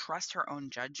doesn't trust her own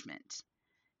judgment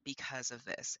because of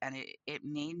this. And it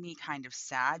made me kind of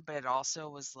sad, but it also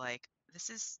was like, this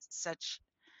is such,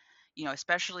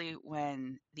 especially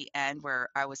when the end where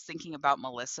I was thinking about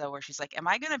Melissa, where she's like, am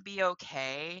I going to be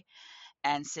okay?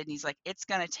 And Sydney's like, it's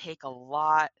going to take a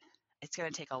long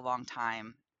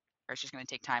time, or it's just going to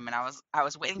take time. And I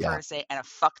was waiting for her to say, and a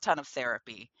fuck ton of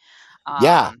therapy.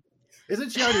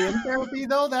 Isn't she already in therapy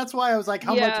though? That's why I was like,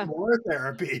 how much more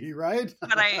therapy, right?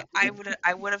 But I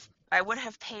would have I would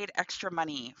have paid extra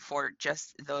money for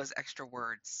just those extra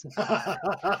words.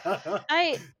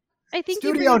 I think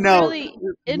you bring Studio up a note. really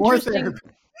More interesting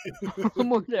therapy.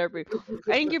 more therapy.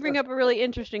 I think you bring up a really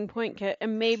interesting point, Kit,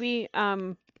 and maybe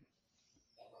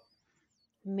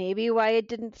why it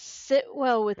didn't sit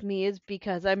well with me is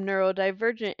because I'm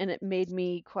neurodivergent, and it made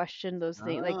me question those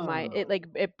things.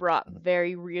 It brought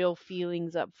very real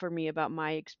feelings up for me about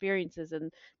my experiences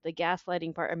and the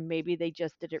gaslighting part, and maybe they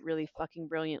just did it really fucking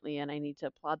brilliantly, and I need to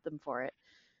applaud them for it.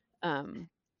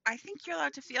 I think you're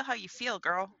allowed to feel how you feel,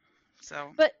 girl.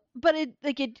 So But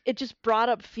it just brought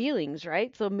up feelings,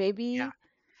 right? So maybe yeah.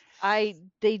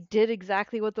 they did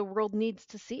exactly what the world needs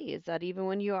to see, is that even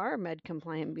when you are med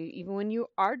compliant, even when you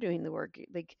are doing the work,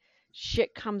 like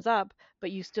shit comes up, but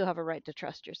you still have a right to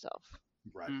trust yourself.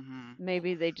 Right. Mm-hmm.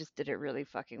 Maybe they just did it really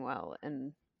fucking well,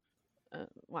 and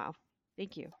wow,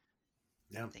 thank you.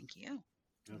 Yeah. Thank you.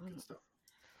 Yeah, good stuff.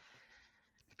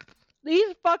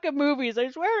 These fucking movies, I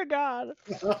swear to God.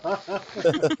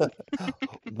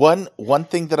 One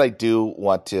thing that I do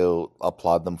want to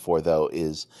applaud them for, though,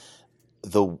 is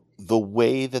the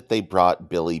way that they brought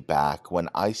Billy back. When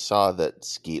I saw that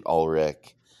Skeet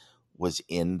Ulrich was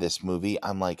in this movie,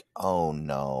 I'm like, oh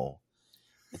no,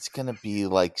 it's gonna be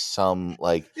like some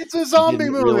It's a zombie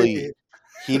movie.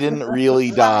 He didn't really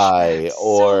die,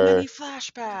 So many or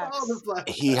flashbacks. All the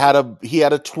flashbacks. he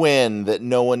had a twin that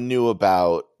no one knew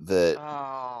about. That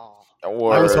Oh.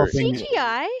 or I was Was it hoping-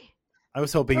 CGI? I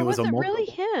was hoping Or it was was a it multiple. really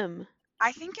him?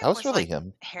 I think it that was was really like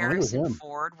him. Harrison him.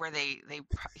 Ford, where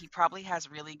he probably has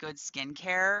really good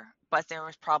skincare, but there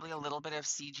was probably a little bit of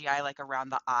CGI like around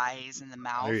the eyes and the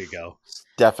mouth. There you go.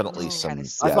 Definitely Oh, some. kinda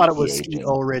I thought it was de-aging. Skeet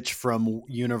Ulrich from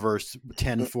Universe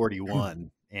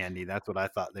 1041. Andy, that's what I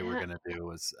thought they were gonna do,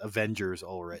 was Avengers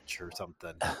Ulrich or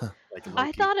something. Like I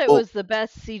Loki. thought it Well- was the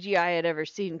best CGI I'd ever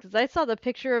seen, because I saw the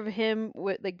picture of him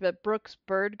with that Brooks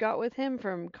Bird got with him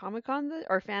from Comic-Con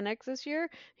or FanX this year.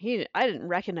 I didn't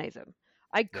recognize him.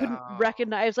 I couldn't Oh.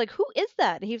 recognize. I was like, "Who is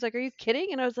that?" And he was like, "Are you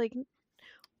kidding?" And I was like,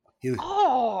 He,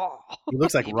 "Oh." he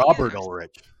looks like Maybe Robert there's-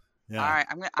 Ulrich. All Yeah. right,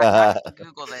 I'm gonna have to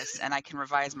Google this, and I can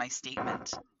revise my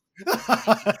statement.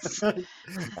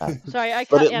 Sorry, I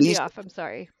But cut at Andy least- off. I'm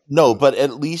sorry. No, but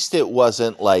at least it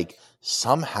wasn't like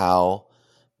somehow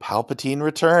Palpatine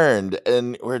returned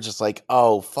and we're just like,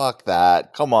 oh fuck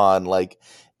that. Come on. Like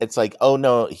it's like, oh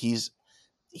no, he's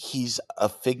a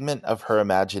figment of her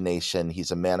imagination.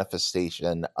 He's a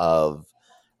manifestation of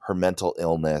her mental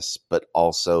illness, but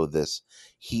also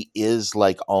he is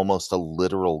like almost a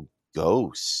literal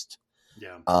ghost.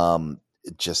 Yeah.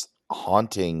 Just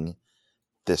haunting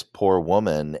this poor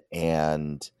woman.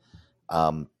 And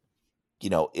am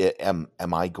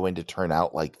I going to turn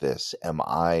out like this?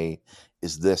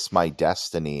 Is this my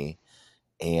destiny?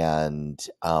 And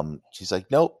she's like,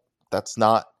 nope, that's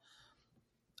not.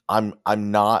 I'm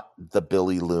not the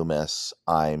Billy Loomis.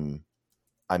 I'm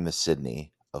the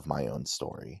Sydney of my own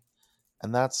story,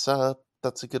 and that's a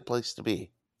good place to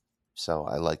be. So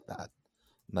I like that,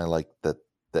 and I like that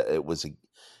it was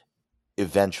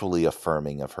eventually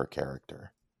affirming of her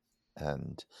character,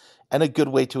 and a good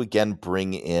way to again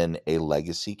bring in a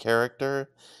legacy character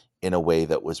in a way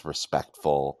that was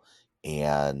respectful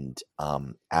and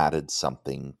added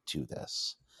something to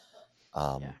this.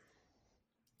 Yeah.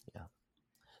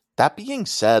 That being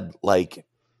said, like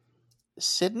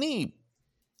Sydney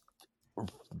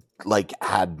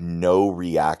had no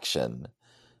reaction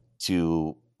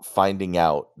to finding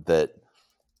out that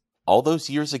all those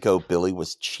years ago Billy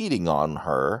was cheating on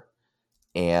her,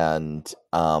 and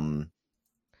No,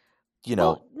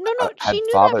 had she knew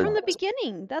that fathered. from the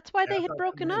beginning. That's why they had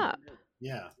broken up.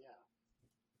 Yeah.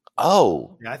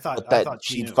 Oh, Yeah, I thought that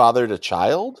she she'd knew. fathered a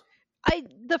child.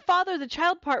 The father, the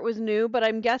child part was new, but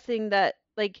I'm guessing that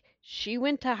she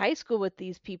went to high school with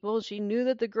these people. She knew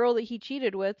that the girl that he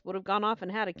cheated with would have gone off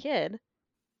and had a kid.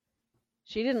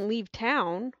 She didn't leave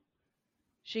town.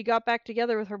 She got back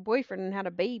together with her boyfriend and had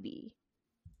a baby.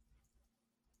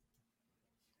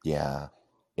 Yeah,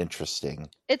 interesting.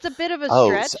 It's a bit of a Oh,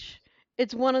 stretch.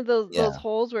 It's one of those Yeah.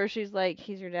 holes where she's like,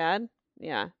 "He's your dad."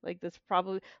 Yeah, this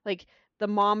probably the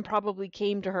mom probably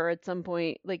came to her at some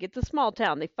point. It's a small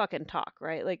town. They fucking talk,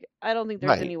 right? I don't think there's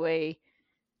Right. any way,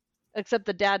 except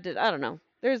the dad did. I don't know.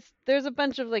 There's a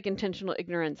bunch of intentional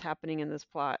ignorance happening in this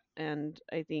plot, and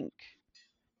I think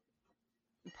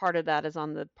part of that is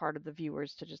on the part of the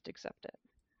viewers to just accept it.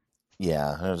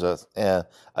 Yeah,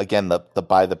 again, the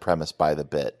buy the premise, buy the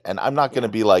bit, and I'm not going to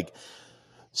be like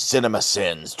cinema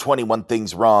sins, 21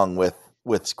 things wrong with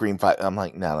Scream 5. I'm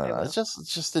like, no. Let's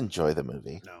just enjoy the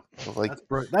movie. No. Like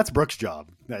That's Brooke's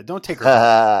job. Don't take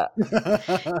her.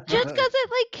 Just because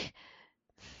it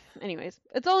Anyways,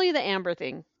 it's only the Amber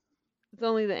thing. It's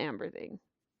only the Amber thing.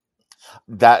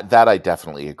 That I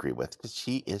definitely agree with because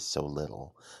she is so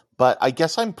little. But I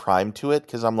guess I'm primed to it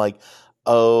because I'm like,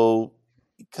 oh,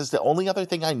 because the only other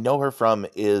thing I know her from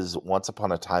is Once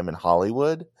Upon a Time in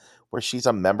Hollywood, where she's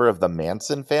a member of the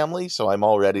Manson family. So I'm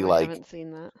already I like, haven't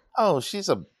seen that. oh, she's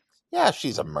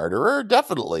a murderer,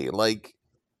 definitely. Like,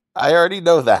 I already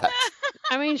know that.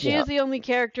 I mean, she is the only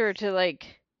character to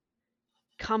like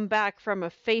come back from a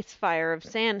face fire of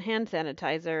hand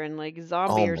sanitizer and like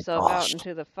zombie Oh my herself out gosh.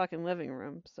 into the fucking living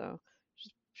room. So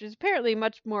she's apparently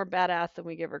much more badass than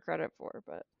we give her credit for.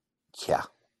 But Yeah.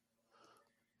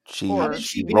 She Or-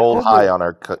 rolled high on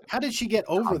her. How did she get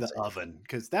over the Concept. oven?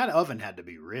 Because that oven had to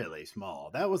be really small.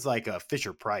 That was like a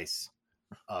Fisher Price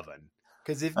oven.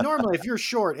 Because if you're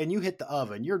short and you hit the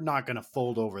oven, you're not going to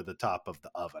fold over the top of the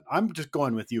oven. I'm just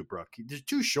going with you, Brooke. You're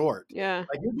too short. yeah,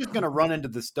 Like you're just going to run into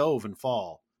the stove and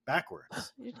fall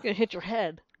backwards. you're just gonna hit your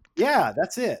head. Yeah,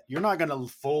 that's it. You're not going to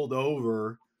fold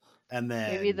over and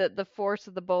then Maybe the force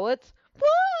of the bullets.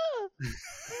 Woo!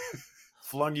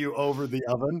 flung you over the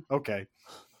oven. Okay.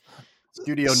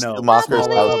 Studio note. Schumacher's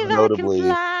I house, believe I can notably.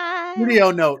 fly.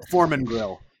 Studio note. Foreman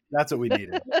grill. That's what we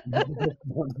needed.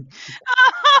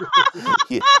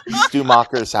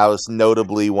 Schumacher's house,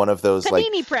 notably one of those like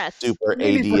Panini press. super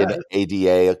Panini AD press. and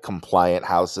ADA compliant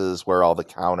houses where all the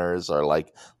counters are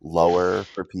like lower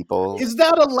for people. Is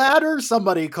that a ladder?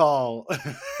 Somebody call. I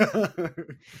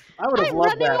would have I'm loved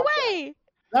running that. away.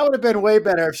 That would have been way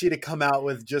better if she'd have come out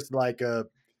with just like a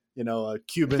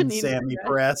Cuban Panini Sammy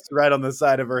press. press right on the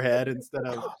side of her head instead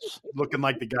of looking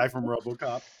like the guy from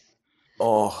RoboCop.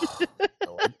 Oh,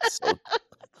 it's so-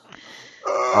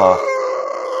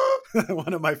 oh,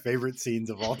 One of my favorite scenes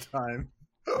of all time.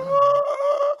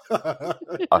 all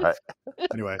right,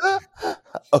 Anyway,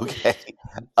 okay.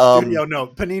 studio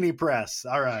note, Panini press.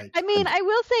 All right. I mean, I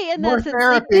will say in More that sense,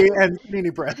 therapy and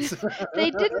Panini press. they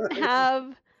didn't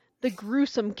have the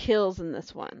gruesome kills in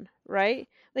this one, right?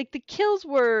 Like the kills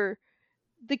were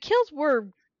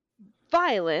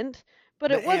violent,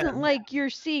 but it wasn't Man. like you're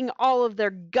seeing all of their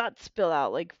guts spill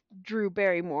out like Drew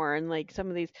Barrymore and like some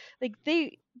of these like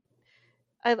they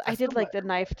I I did feel like the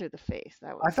knife through the face.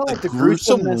 That was I felt like the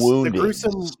gruesome gruesomeness,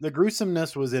 woundings. the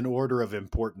gruesomeness was in order of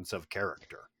importance of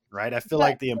character, right? I feel But-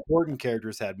 like the important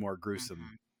characters had more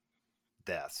gruesome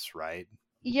deaths, right?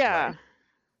 yeah. Right.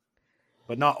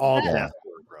 But not all But- deaths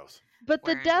were gross. But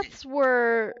the Where- deaths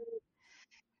were,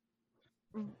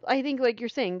 I think, like you're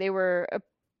saying, they were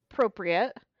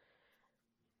appropriate.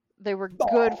 They were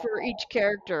good for each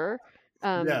character.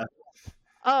 Yeah,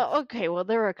 Oh, okay. Well,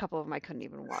 there were a couple of them I couldn't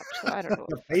even watch, so I don't know. the what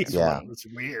the fuck face I'm Yeah. one saying. was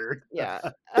weird. Yeah.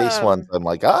 Face ones, I'm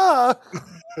like, ah.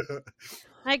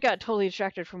 I got totally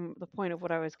distracted from the point of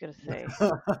what I was gonna say.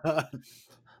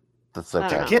 That's I don't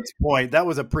okay. know. Kit's point, that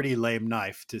was a pretty lame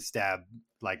knife to stab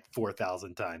like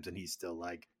 4,000 times, and he's still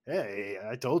like, "Hey,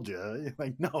 I told you."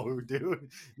 Like, no, dude,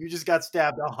 you just got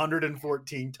stabbed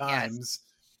 114 times.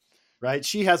 Right?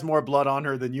 She has more blood on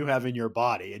her than you have in your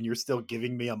body, and you're still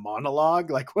giving me a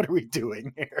monologue? Like, what are we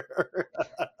doing here?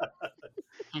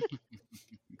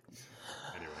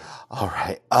 Anyway, All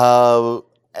right. I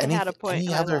had a point any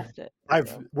and other? I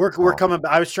lost it. we're Oh. coming.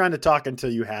 I was trying to talk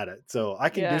until you had it, so I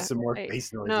can Yeah, do some more I-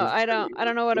 face noises. No, I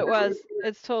don't know what it was.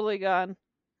 It's totally gone.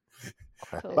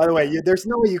 Totally By the way, gone. there's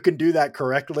no way you can do that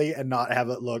correctly and not have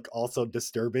it look also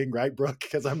disturbing, right, Brooke?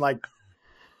 Because I'm like,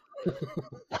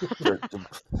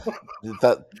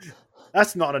 that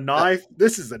that's not a knife.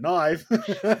 This is a knife.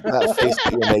 that face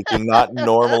that you're making, not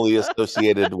normally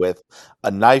associated with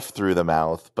a knife through the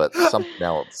mouth, but something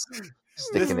else This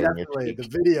sticking in your definitely, the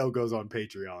cheek. video goes on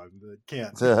Patreon. It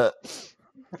can't.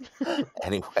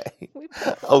 Anyway, We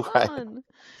put okay.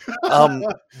 on.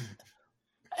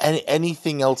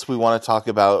 Anything else we want to talk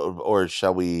about, or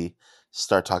shall we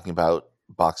start talking about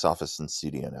box office and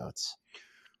studio notes?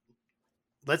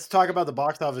 Let's talk about the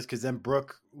box office because then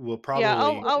Brooke will probably.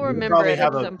 I'll we'll remember probably it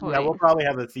have at a- some Yeah, we'll point. probably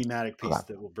have a thematic piece Okay.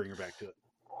 that will bring her back to it.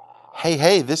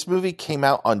 Hey, this movie came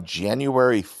out on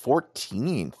January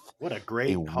 14th. What a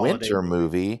great A holiday winter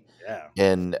movie Yeah.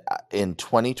 in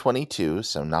 2022,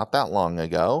 so not that long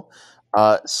ago.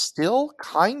 Still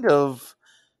kind of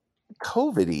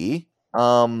COVID-y.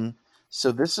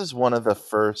 So this is one of the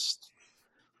first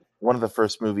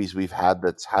movies we've had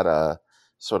that's had a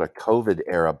sort of COVID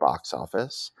era box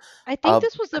office. I think Uh,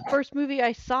 this was the first movie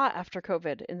I saw after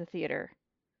COVID in the theater.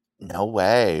 No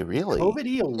way, really?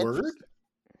 COVID-y a word?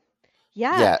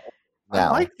 Yeah. Yeah. I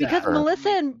Now, like that. Because Sure. Melissa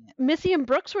and Missy and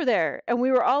Brooks were there, and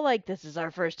we were all like, "This is our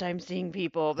first time seeing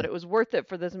people," but it was worth it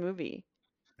for this movie.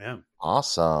 Yeah.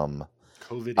 awesome.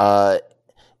 COVID-y.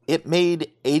 It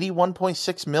made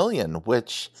 81.6 million,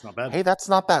 which It's not bad. hey, that's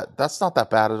not that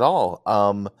bad at all.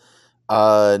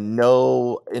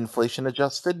 No inflation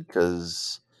adjusted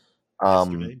because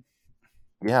Yesterday.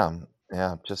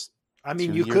 yeah, just I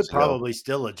mean, 2 you could years ago. probably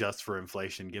still adjust for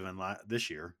inflation given this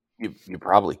year. You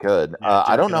probably could. Yeah, I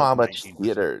jack don't it know up how much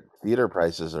 19%. theater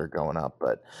prices are going up,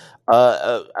 but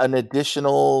an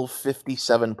additional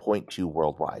 57.2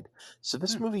 worldwide. So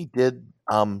this movie did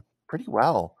pretty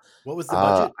well. What was the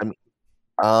budget? I 50?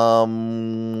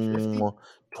 mean,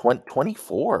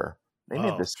 24. They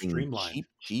made Oh, this thing streamlined.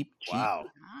 cheap, Wow.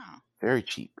 very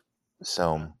cheap.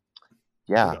 So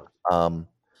yeah, Kudos.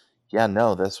 yeah,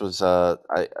 no, this was I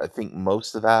think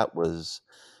most of that was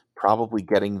probably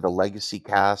getting the legacy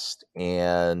cast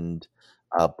and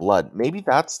blood. Maybe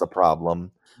that's the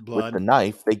problem with the Blood.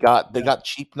 knife. They got Yeah.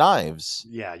 cheap knives.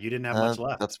 Yeah, you didn't have much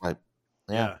left. That's why.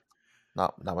 Yeah, Yeah.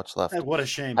 not much left. What a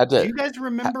shame. Had Do to- you guys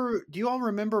remember? Do you all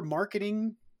remember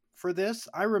marketing for this?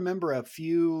 I remember a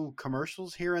few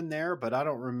commercials here and there, but I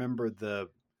don't remember the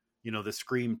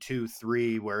Scream 2,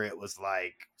 3, where it was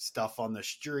like stuff on the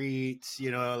streets,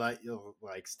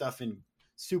 like stuff in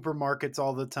supermarkets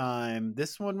all the time.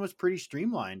 This one was pretty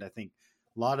streamlined. I think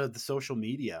a lot of the social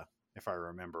media, if I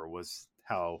remember, was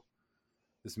how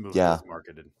this movie was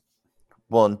marketed.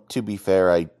 Well, and to be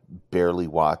fair, I barely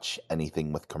watch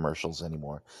anything with commercials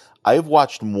anymore. I've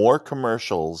watched more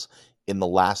commercials in the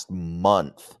last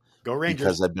month Go Rangers.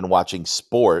 because I've been watching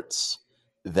sports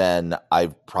than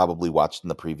I've probably watched in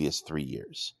the previous 3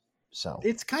 years. So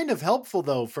it's kind of helpful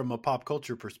though from a pop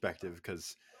culture perspective,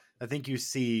 because I think you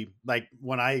see, like,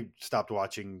 when I stopped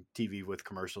watching TV with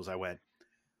commercials, I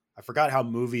forgot how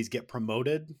movies get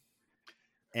promoted.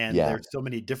 And there's so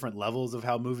many different levels of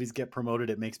how movies get promoted.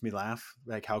 It makes me laugh,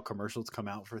 like how commercials come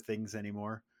out for things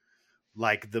anymore.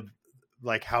 Like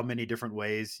how many different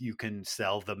ways you can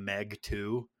sell the Meg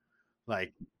 2.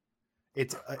 Like,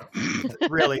 it's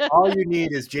really all you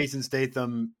need is Jason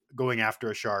Statham going after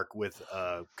a shark with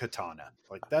a katana.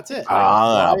 Like, that's it.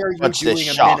 Why are you punch doing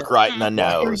this a shark minute? right in the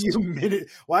nose.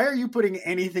 Why are you putting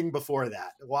anything before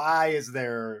that? Why is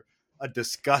there a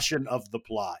discussion of the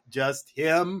plot? Just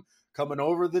him coming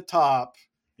over the top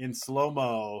in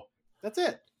slow-mo. That's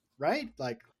it, right?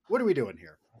 Like, what are we doing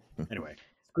here? Anyway,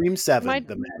 Scream 7,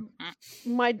 the Meg.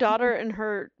 My daughter and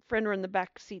her friend were in the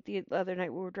back seat the other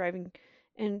night we were driving,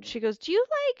 and she goes, "Do you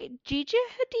like Gigi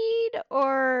Hadid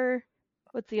or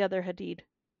what's the other Hadid?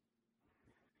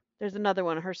 There's another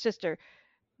one, her sister.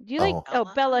 Do you like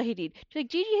Bella Hadid? Do you like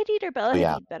Gigi Hadid or Bella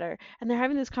Hadid better?" And they're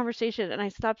having this conversation, and I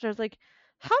stopped and I was like,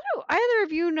 how do either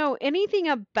of you know anything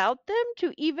about them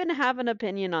to even have an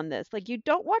opinion on this? Like, you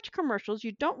don't watch commercials,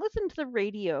 you don't listen to the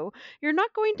radio, you're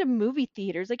not going to movie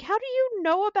theaters. Like, how do you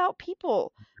know about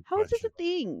people? How is this a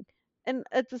thing? And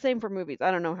it's the same for movies.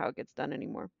 I don't know how it gets done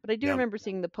anymore. But I do remember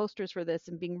seeing the posters for this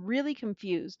and being really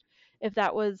confused if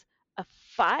that was a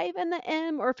 5 and the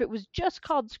M or if it was just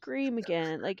called Scream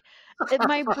again. Like, in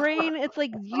my brain, it's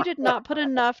like you did not put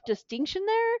enough distinction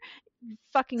there. You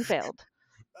fucking failed.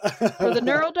 For the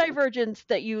neurodivergence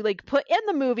that you like put in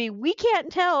the movie, we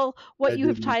can't tell what you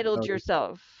have titled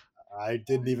yourself. I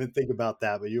didn't even think about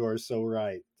that, but you are so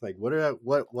right. Like,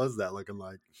 what was that looking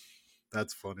like?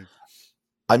 That's funny.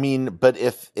 I mean, but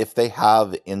if they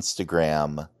have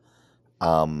Instagram,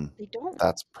 they don't.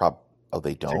 That's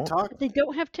they don't. TikTok? They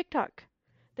don't have TikTok.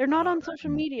 They're not on social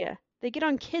media. They get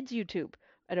on kids' YouTube.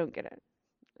 I don't get it.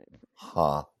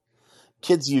 Huh?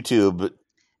 Kids' YouTube.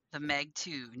 The Meg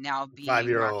 2 now being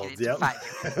 5-year-olds, marketed to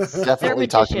 5-year-olds. Definitely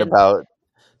talking about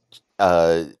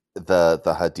the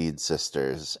Hadid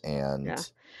sisters, and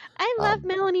I love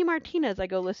Melanie Martinez. I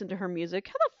go listen to her music.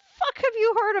 How the fuck have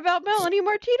you heard about Melanie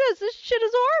Martinez? This shit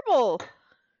is horrible.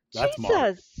 That's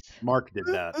Jesus. Mark did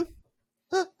that.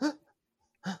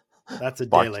 That's a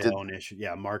De Leon issue.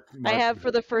 Yeah, Mark. I have for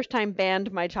the first time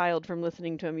banned my child from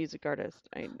listening to a music artist.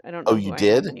 I don't know. Oh, you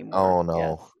did? Anymore. Oh no.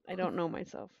 Yes, I don't know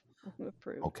myself.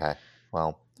 Okay.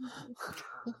 Well.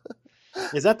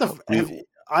 Is that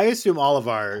I assume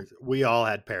we all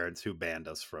had parents who banned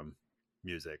us from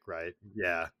music, right?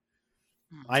 Yeah.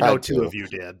 I know two of you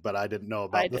did, but I didn't know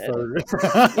about the third.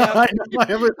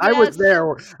 I was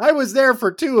there. I was there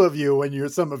for two of you when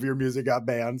some of your music got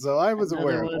banned, so I was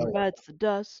aware. One bites the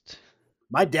dust.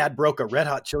 My dad broke a Red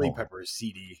Hot Chili Peppers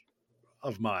CD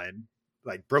of mine,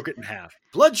 like broke it in half.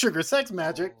 Blood Sugar Sex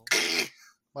Magic.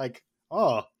 Like,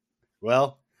 oh,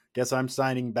 well, guess I'm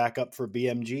signing back up for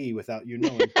BMG without you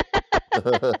knowing.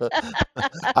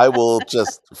 I will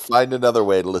just find another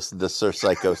way to listen to Sir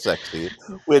Psycho Sexy,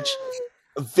 which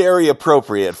very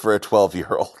appropriate for a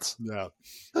 12-year-old. Yeah.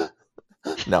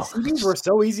 No. CDs were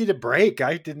so easy to break.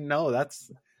 I didn't know.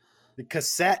 That's The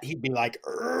cassette, he'd be like,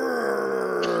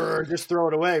 "Urgh," just throw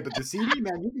it away. But the CD,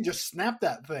 man, you can just snap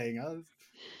that thing.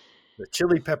 The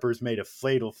Chili Peppers made a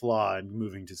fatal flaw in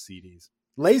moving to CDs.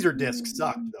 Laserdisc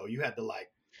sucked, though. You had to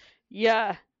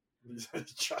Yeah.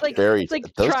 it's like it's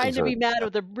like trying to be mad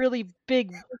with a really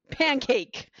big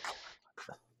pancake.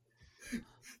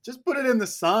 Just put it in the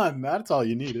sun. That's all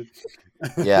you needed.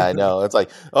 Yeah, I know. It's like,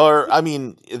 or I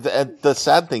mean, the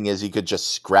sad thing is you could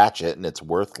just scratch it and it's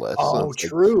worthless. Oh, it's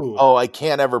true. Like, I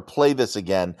can't ever play this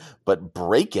again. But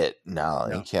break it? No,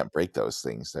 you can't break those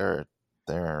things. They're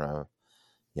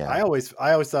yeah. I always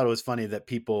thought it was funny that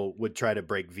people would try to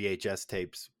break VHS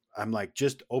tapes. I'm like,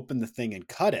 just open the thing and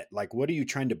cut it. Like, what are you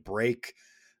trying to break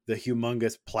the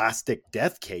humongous plastic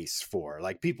death case for?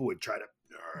 Like, people would try to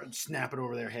snap it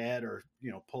over their head or,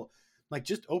 pull. Like,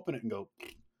 just open it and go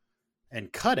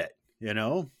and cut it,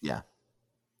 Yeah.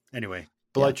 Anyway,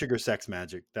 Blood Sugar Sex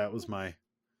Magic. That was my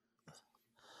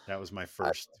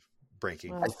first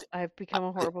breaking. Well, I've become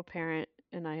a horrible parent,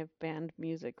 and I have banned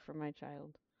music from my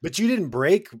child. But you didn't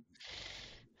break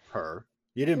her.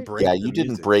 You didn't break. Yeah, you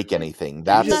didn't break anything.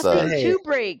 That's nothing to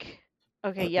break.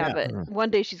 Okay, but one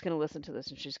day she's going to listen to this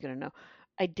and she's going to know.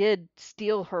 I did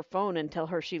steal her phone and tell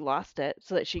her she lost it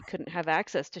so that she couldn't have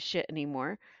access to shit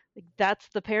anymore. Like, that's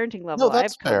the parenting level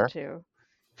I've come to.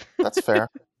 That's fair.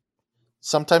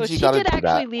 Sometimes so you got to do that. She did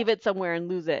actually leave it somewhere and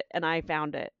lose it, and I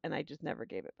found it, and I just never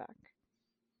gave it back.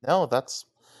 No, that's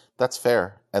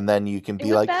fair. And then you can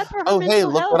be like, "Oh, hey,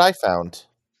 look what I found."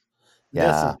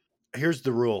 Yeah. Listen, here's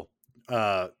the rule.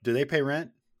 Do they pay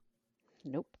rent?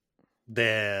 Nope.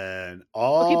 Then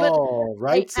all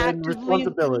rights and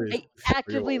responsibilities. I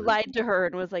actively lied to her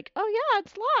and was like, "Oh yeah,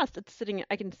 it's lost. It's sitting.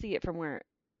 I can see it from where."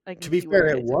 To be fair,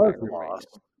 it was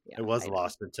lost. Yeah, it was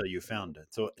lost until you found it.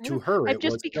 So to her, I've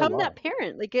just become that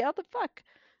parent. Like, how the fuck?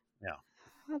 Yeah.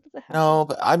 How does that happen? No,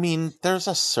 but I mean, there's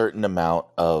a certain amount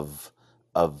of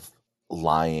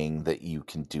lying that you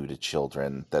can do to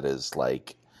children that is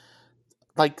like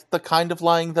the kind of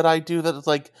lying that I do that is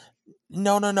like,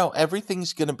 no,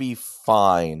 everything's going to be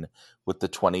fine with the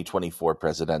 2024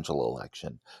 presidential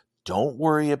election. Don't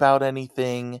worry about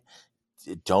anything.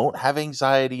 Don't have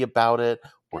anxiety about it.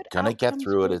 We're going to get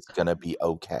through it. It's going to be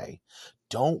okay.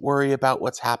 Don't worry about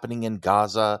what's happening in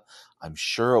Gaza. I'm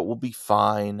sure it will be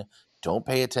fine. Don't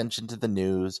pay attention to the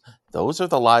news. Those are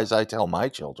the lies I tell my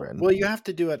children. Well, you have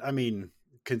to do it. I mean,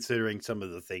 considering some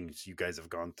of the things you guys have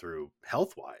gone through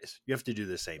health-wise, you have to do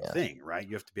the same thing, right?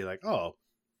 You have to be like, oh,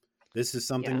 this is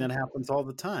something that happens all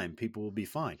the time. People will be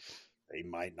fine. They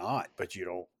might not, but you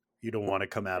don't want to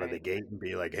come out of the gate and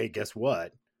be like, hey, guess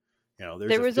what?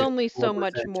 There was only so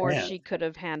much more she could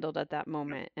have handled at that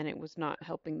moment, and it was not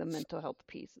helping the mental health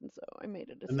piece. And so I made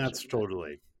a decision. And that's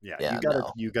totally,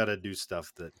 you gotta do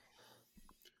stuff that.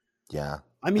 Yeah,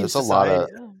 I mean,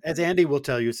 society, as Andy will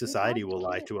tell you, society will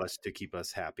lie to us to keep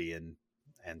us happy and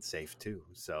safe too.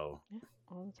 So,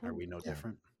 are we no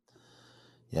different?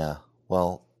 Yeah.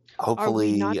 Well,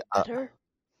 hopefully, are we not better?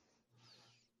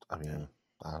 I mean,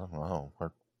 I don't know.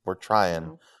 We're trying.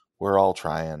 No. We're all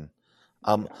trying.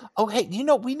 Oh, hey,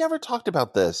 we never talked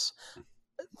about this.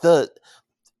 The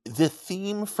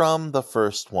theme from the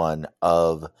first one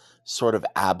of sort of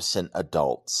absent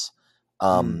adults.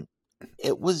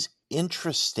 It was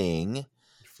interesting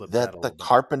that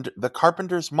the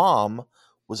carpenter's mom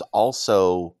was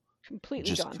also completely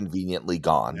just gone. Conveniently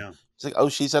gone. Yeah. It's like, oh,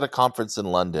 she's at a conference in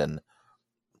London.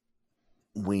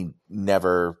 We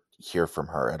never hear from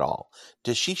her at all.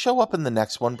 Does she show up in the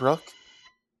next one, Brooke?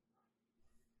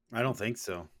 I don't think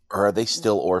so. Or are they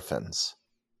still orphans?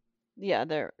 Yeah,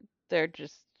 they're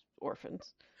just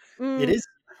orphans. It is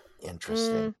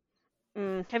interesting.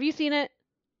 Have you seen it?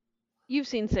 You've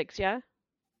seen 6, yeah?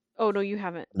 Oh no, you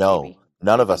haven't. No, maybe.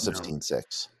 None of us have seen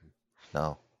 6.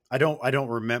 No, I don't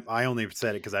remember. I only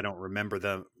said it because I don't remember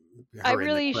them. I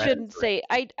really shouldn't say.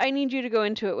 I need you to go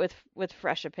into it with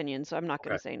fresh opinions, so I'm not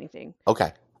going to say anything.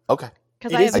 Okay.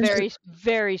 Because I have very,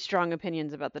 very strong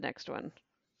opinions about the next one.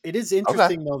 It is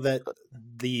interesting, though, that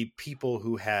the people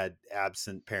who had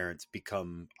absent parents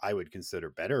become, I would consider,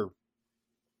 better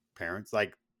parents.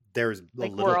 Like, there's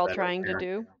like we're all trying to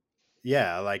do.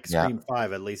 Yeah, like Scream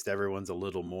 5, at least everyone's a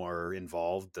little more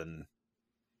involved and,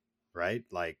 right?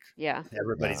 Like,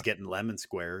 everybody's getting lemon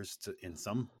squares in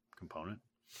some component.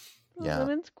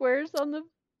 Lemon squares on the...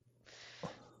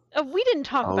 we didn't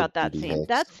talk about that scene.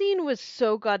 That scene was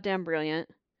so goddamn brilliant.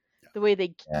 The way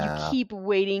you keep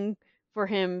waiting for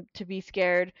him to be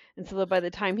scared, and so that by the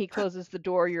time he closes the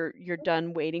door, you're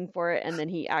done waiting for it, and then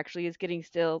he actually is getting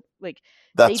still. Like,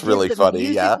 they That's did really the funny.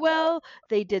 music Yeah. well.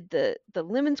 They did the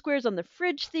lemon squares on the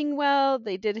fridge thing well.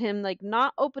 They did him like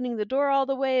not opening the door all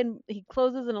the way, and he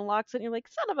closes and unlocks it, and you're like,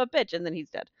 son of a bitch, and then he's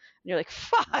dead. And you're like,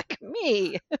 fuck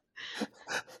me.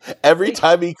 Every Like,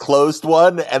 time he closed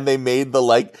one and they made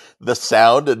the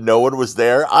sound and no one was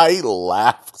there, I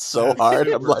laughed so hard.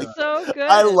 I'm like, so good.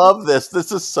 I love this.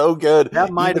 This is so good. That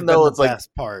might Even have been though the it's like best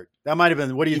part. That might have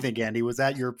been. What do you think, Andy? Was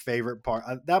that your favorite part?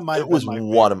 That might have it been was my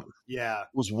one favorite. of Yeah. it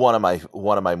was one of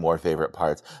my more favorite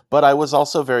parts. But I was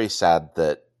also very sad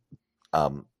that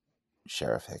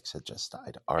Sheriff Hicks had just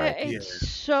died. R.I.P. It's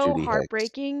so Judy Hicks,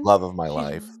 heartbreaking. love of my She's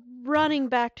life. running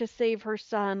back to save her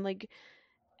son, like,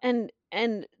 and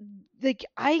like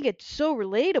I get so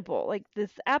relatable. Like,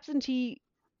 this absentee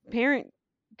parent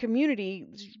community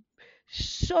is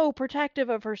so protective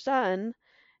of her son,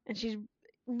 and she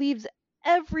leaves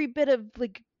every bit of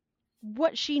like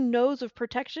what she knows of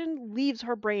protection leaves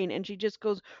her brain, and she just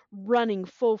goes running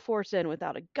full force in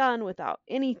without a gun, without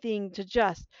anything, to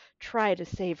just try to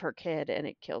save her kid, and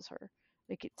it kills her.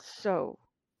 Like, it's so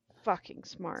fucking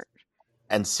smart.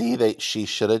 And see, she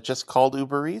should have just called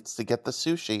Uber Eats to get the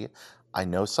sushi. I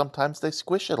know sometimes they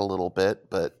squish it a little bit,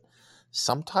 but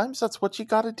sometimes that's what you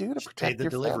got to do to Pay protect the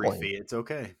your delivery family. fee. It's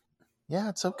okay. Yeah,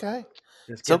 it's okay.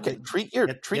 Just It's okay. Treat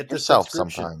get the yourself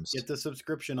subscription. sometimes. Get the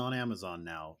subscription on Amazon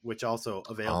now, which also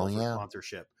available for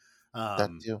sponsorship. That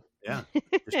too. Yeah.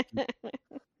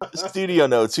 Studio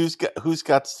notes. Who's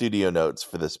got studio notes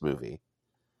for this movie?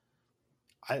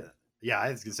 I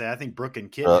was gonna say I think Brooke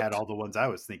and Kit Brooke. had all the ones I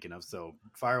was thinking of. So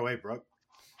fire away, Brooke.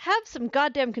 Have some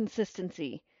goddamn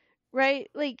consistency, right?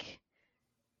 Like,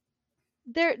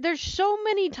 there's so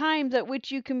many times at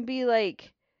which you can be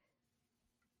like,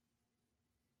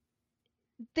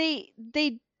 they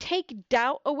take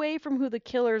doubt away from who the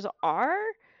killers are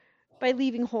by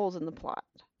leaving holes in the plot,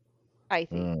 I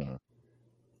think.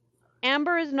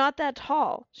 Amber is not that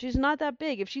tall. She's not that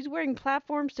big. If she's wearing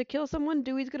platforms to kill someone,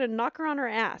 Dewey's gonna knock her on her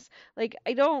ass. Like,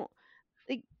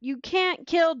 you can't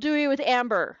kill Dewey with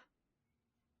Amber.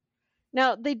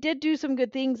 Now, they did do some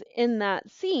good things in that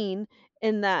scene,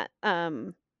 in that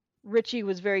Richie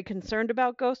was very concerned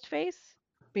about Ghostface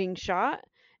being shot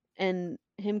and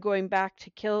him going back to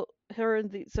kill her.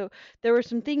 So there were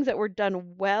some things that were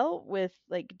done well with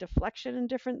like deflection and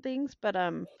different things, but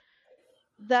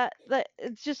that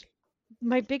it's just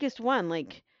my biggest one.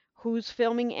 Like, who's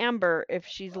filming Amber if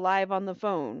she's live on the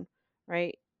phone,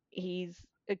 right? He's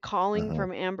calling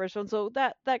from Amber's phone, so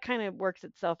that kind of works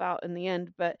itself out in the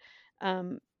end. But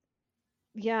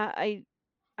yeah,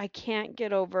 I can't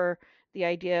get over the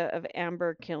idea of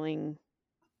Amber killing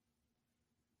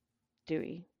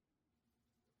Dewey.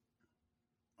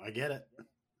 I get it.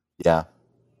 Yeah.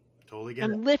 Totally get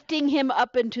And it. lifting him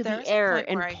up into There's the a air point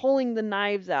and where I- pulling the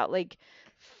knives out. Like,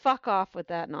 fuck off with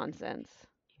that nonsense.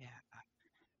 Yeah,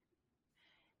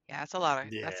 that's a lot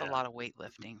of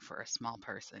weightlifting for a small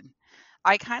person.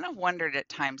 I kind of wondered at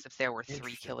times if there were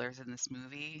 3 killers in this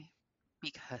movie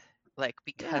because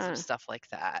Yeah. of stuff like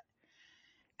that.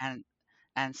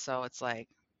 And so it's like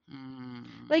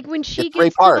Like, when she It's Ray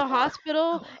gets to Park. the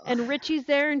hospital and Richie's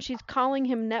there and she's calling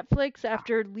him Netflix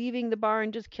after leaving the bar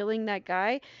and just killing that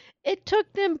guy, it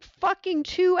took them fucking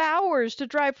 2 hours to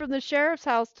drive from the sheriff's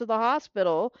house to the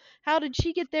hospital. How did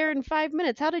she get there in 5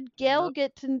 minutes? How did Gail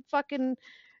get to fucking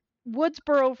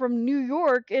Woodsboro from New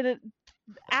York in an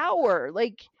hour?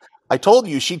 Like, I told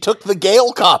you she took the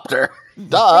Gale copter.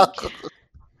 Duh.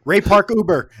 Ray Park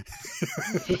Uber.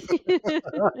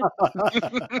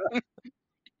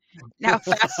 now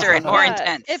faster and more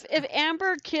intense. If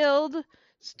Amber killed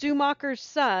Stumacher's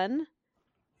son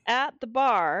at the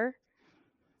bar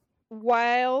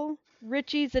while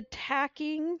Richie's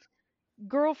attacking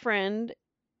girlfriend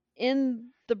in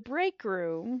the break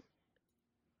room,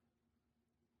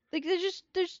 like, there's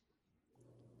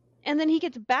and then he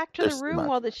gets back to There's the too room much.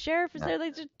 while the sheriff is Yeah. there.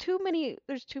 Like,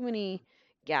 there's too many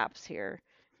gaps here.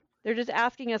 They're just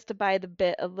asking us to buy the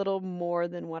bit a little more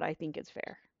than what I think is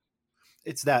fair.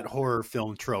 It's that horror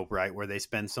film trope, right? Where they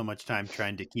spend so much time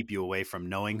trying to keep you away from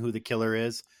knowing who the killer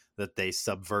is that they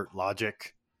subvert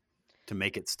logic to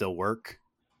make it still work,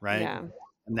 right? Yeah.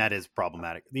 And that is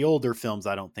problematic. The older films,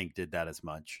 I don't think, did that as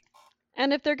much.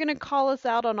 And if they're gonna call us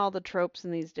out on all the tropes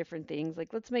and these different things,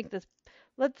 like, let's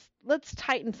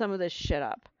tighten some of this shit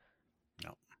up.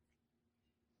 No.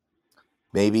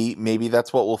 Maybe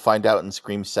that's what we'll find out in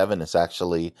Scream 7 is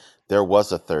actually there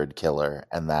was a third killer,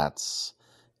 and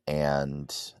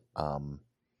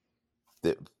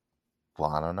well,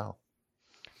 I don't know.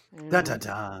 Da da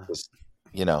da.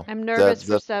 you know, I'm nervous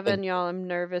for the 7, y'all. I'm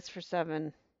nervous for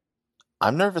 7.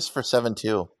 I'm nervous for 7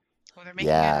 too. Oh, they're making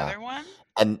Yeah, another one?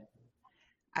 and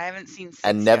I haven't seen 6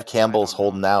 and Nev yet, so I Campbell's don't know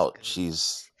holding if it's out. good.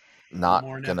 She's More not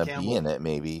Neve gonna be Campbell. in it.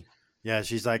 Maybe. Yeah,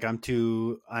 she's like,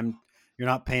 you're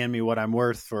not paying me what I'm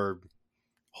worth for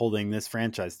holding this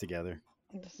franchise together.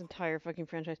 This entire fucking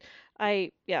franchise.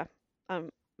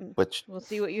 Which We'll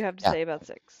see what you have to Yeah. say about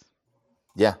 6.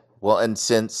 Yeah. Well, and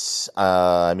since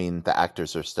I mean the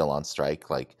actors are still on strike,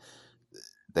 like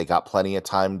they got plenty of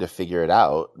time to figure it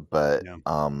out. But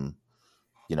Yeah.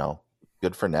 you know,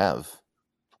 good for Nev.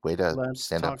 Way to Let's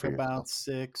stand up talk for about yourself.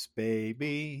 6,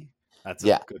 baby. That's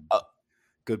Yeah. a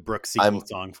good Brooke sequel I'm-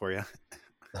 song for you.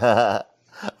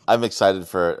 I'm excited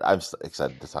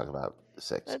to talk about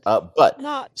 6. Let's But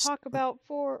not talk about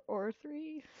 4 or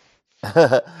 3.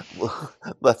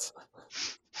 let's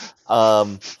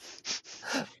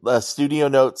studio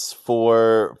notes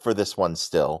for this one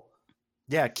still.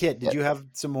 Yeah, Kit, did you have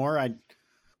some more?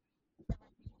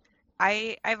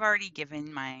 I've already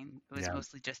given mine. It was Yeah.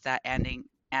 mostly just that ending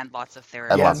and lots of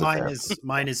therapy. And Yeah, lots of mine therapy. is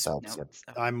mine is That's good.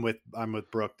 So- I'm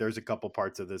with Brooke. There's a couple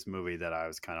parts of this movie that I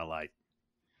was kind of like,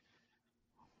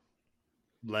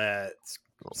 let's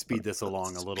speed this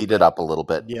along a little Speed bit. it up a little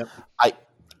bit. Yep.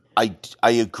 I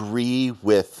agree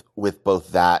with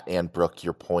both that and Brooke,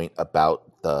 your point about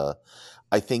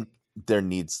I think there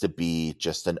needs to be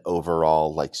just an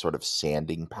overall like sort of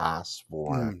sanding pass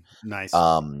for Nice.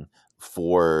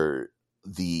 for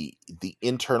the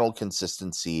internal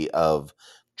consistency of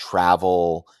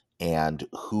travel and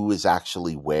who is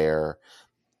actually where.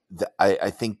 I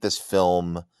think this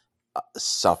film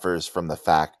suffers from the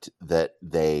fact that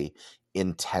they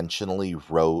intentionally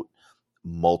wrote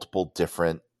multiple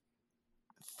different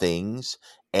things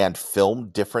and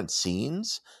filmed different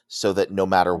scenes so that no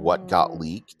matter what got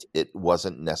leaked, it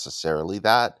wasn't necessarily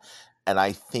that. And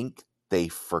I think they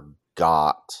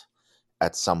forgot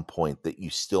at some point that you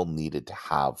still needed to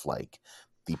have like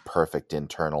the perfect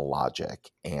internal logic,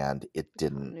 and it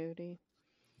didn't. Continuity.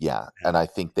 Yeah. And I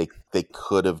think they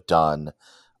could have done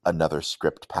another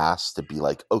script pass to be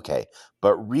like, okay,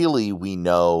 but really we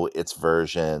know it's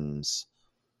versions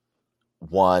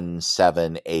 1,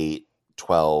 7, 8,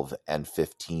 12, and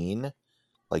 15.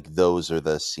 Like those are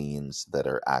the scenes that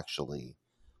are actually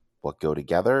what go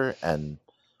together, and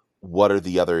what are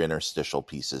the other interstitial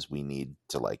pieces we need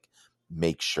to like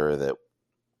make sure that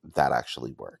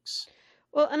actually works.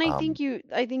 Well, and I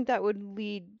think that would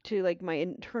lead to like my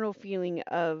internal feeling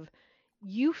of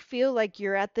you feel like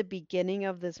you're at the beginning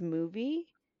of this movie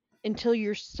until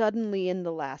you're suddenly in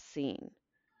the last scene,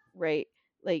 right?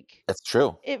 Like That's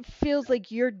true. it feels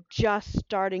like you're just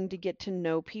starting to get to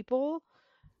know people,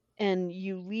 and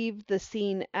you leave the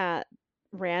scene at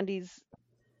Randy's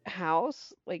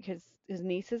house, like his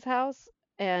niece's house,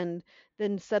 and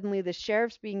then suddenly the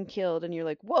sheriff's being killed, and you're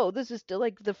like, whoa, this is still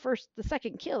like the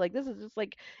second kill, like this is just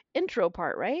like intro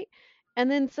part, right? And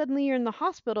then suddenly you're in the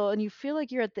hospital and you feel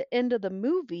like you're at the end of the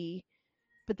movie,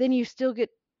 but then you still get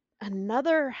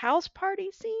another house party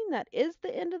scene that is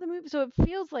the end of the movie. So it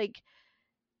feels like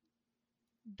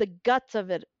the guts of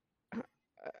it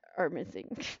are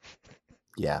missing.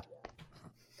 Yeah.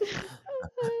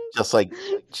 just like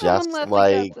Someone let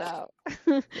the guts out.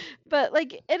 But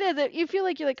like it is, you feel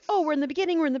like you're like, oh, we're in the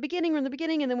beginning,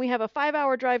 and then we have a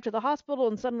 5-hour drive to the hospital,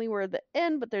 and suddenly we're at the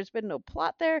end, but there's been no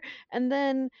plot there, and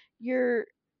then you're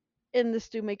in the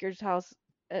Stumaker's house,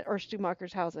 or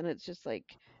Stumacher's house, and it's just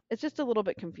a little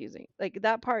bit confusing. Like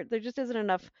that part, there just isn't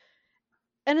enough.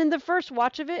 And in the first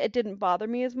watch of it, it didn't bother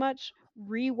me as much.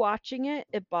 Rewatching it,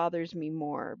 it bothers me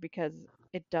more because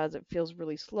it feels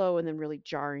really slow and then really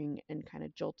jarring and kind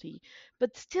of jolty,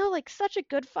 but still like such a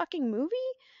good fucking movie.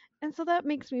 And so that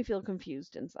makes me feel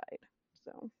confused inside.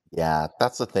 So yeah,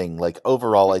 that's the thing. Like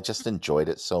overall, I just enjoyed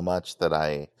it so much that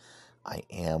I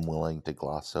am willing to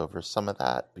gloss over some of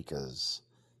that because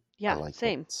yeah, I like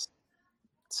same. what it's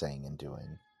saying and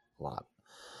doing a lot.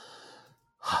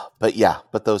 But yeah,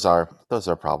 those are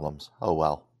problems. Oh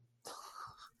well.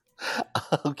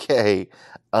 Okay.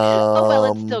 Oh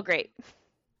well, it's still great.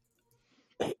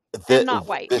 And not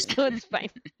white, so it's fine.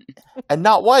 And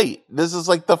not white. This is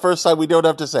like the first time we don't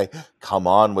have to say, come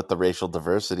on with the racial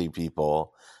diversity,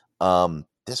 people.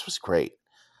 This was great.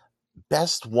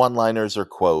 Best one-liners or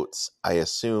quotes. I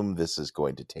assume this is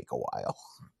going to take a while.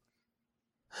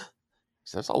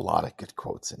 There's a lot of good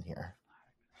quotes in here.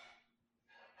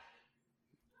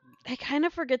 I kind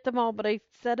of forget them all, but I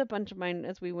said a bunch of mine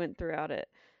as we went throughout it.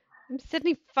 I'm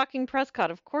Sidney fucking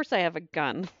Prescott. Of course I have a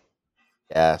gun.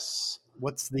 Yes.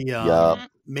 What's the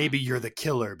maybe you're the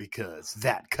killer because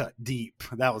that cut deep.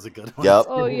 That was a good one. Yep.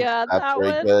 Oh yeah, That's that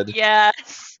very one. good.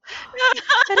 Yes.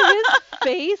 And his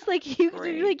face, like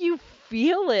you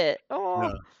feel it. Oh,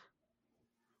 Yeah.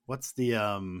 What's the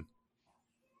the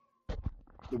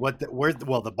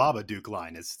Babadook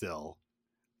line is still.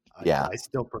 Yeah. I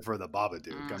still prefer the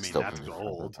Babadook. I mean, Still that's prefer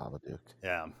gold. the Babadook.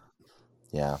 Yeah.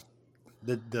 Yeah.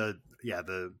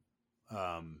 The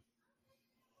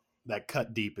that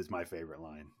cut deep is my favorite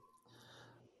line.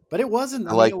 But it wasn't.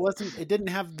 I mean, it wasn't. It didn't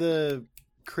have the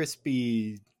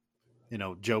crispy,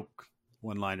 joke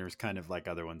one-liners kind of like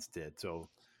other ones did. So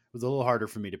it was a little harder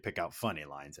for me to pick out funny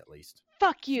lines, at least.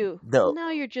 fuck you. No. Now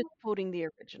you're just quoting the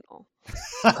original.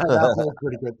 That was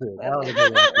pretty good too. That was a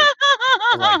good one, too.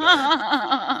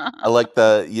 I like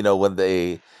the, when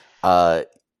they,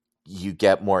 you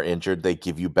get more injured, they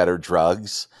give you better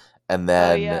drugs. And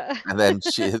then, yeah.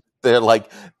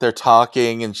 they're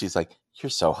talking and she's like, you're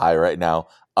so high right now.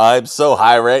 I'm so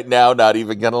high right now, not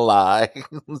even gonna lie.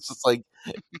 It's just like,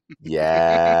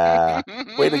 yeah,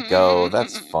 way to go.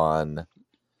 That's fun.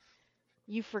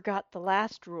 You forgot the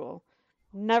last rule.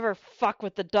 Never fuck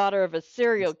with the daughter of a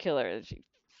serial killer. And she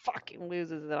fucking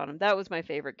loses it on him. That was my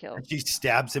favorite kill. She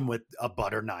stabs him with a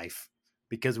butter knife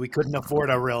because we couldn't afford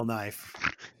a real knife.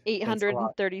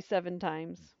 837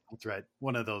 times. That's right.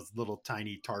 One of those little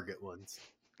tiny target ones.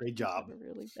 Great job. That's a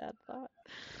really bad thought.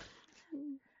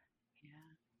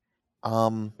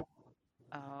 Um,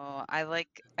 Oh, I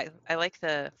like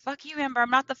the fuck you, Amber. I'm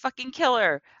not the fucking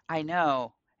killer. I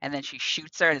know. And then she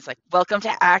shoots her, and it's like, welcome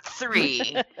to Act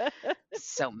 3.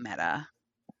 So meta.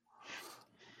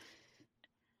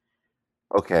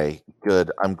 okay,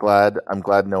 good. I'm glad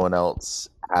no one else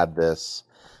had this.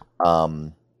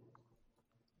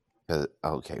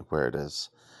 Okay, where it is.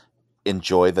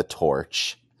 Enjoy the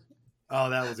torch. Oh,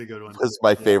 that was a good one. Was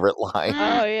my favorite line.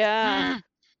 Oh yeah.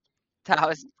 That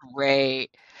was great.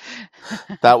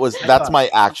 That's my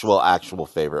actual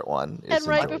favorite one. And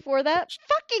right before that,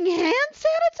 fucking hand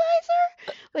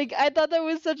sanitizer. Like I thought that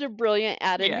was such a brilliant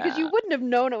add-in because you wouldn't have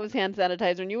known it was hand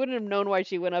sanitizer, and you wouldn't have known why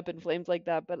she went up in flames like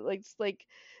that. But it's like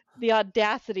the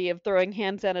audacity of throwing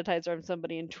hand sanitizer on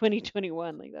somebody in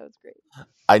 2021, like that was great.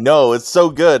 I know, it's so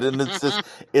good, and it's just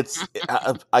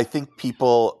I think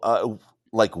people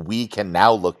like we can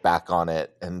now look back on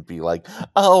it and be like,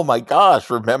 oh my gosh,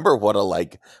 remember what a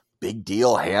big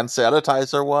deal hand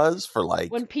sanitizer was for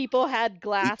when people had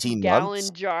glass 18 gallon months?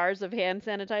 Jars of hand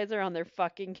sanitizer on their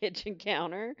fucking kitchen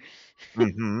counter.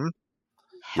 Mm-hmm.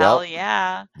 Hell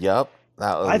yeah. Yep.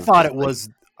 I thought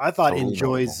totally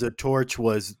Enjoys the Torch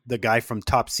was the guy from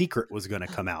Top Secret was going to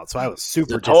come out. So I was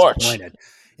super The Torch. disappointed.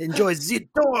 Enjoys the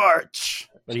Torch.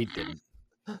 But he didn't.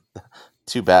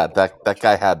 Too bad. That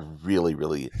guy had really,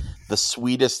 really the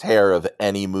sweetest hair of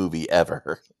any movie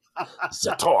ever.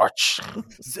 The Torch.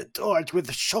 The Torch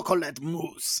with chocolate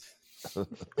mousse.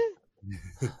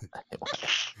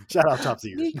 Shout out Top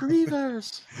Secret. Nick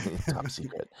Reavers. Top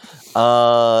Secret.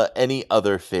 Any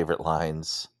other favorite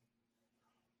lines?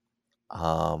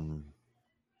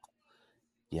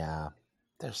 Yeah.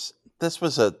 This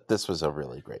was a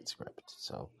really great script.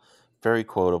 So very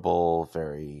quotable,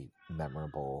 very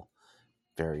memorable,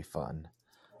 very fun.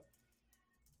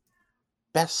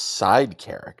 Best side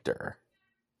character.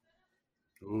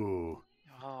 Ooh.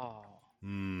 Oh.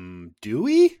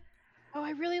 Dewey? Oh,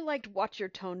 I really liked Watch Your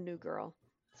Tone, New Girl.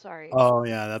 Sorry. Oh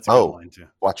yeah, that's a good line too.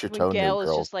 Watch Your When Tone, Gail New is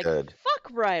Girl. just like, Good. fuck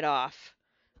right off.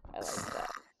 I like that.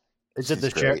 Is it the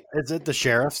She's great. Is it the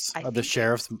sheriffs? I The think-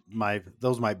 sheriffs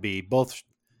those might be both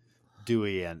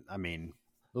Dewey and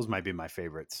those might be my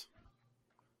favorites.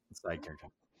 Side character.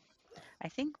 I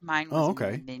think mine Oh, was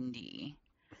okay. Mindy,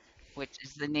 which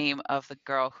is the name of the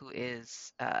girl who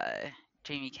is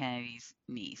Jamie Kennedy's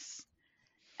niece,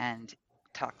 and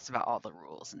talks about all the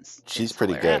rules. And She's it's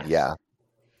pretty hilarious. good, yeah.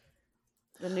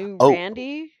 The new Oh.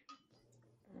 Randy.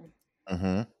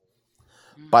 Mm-hmm.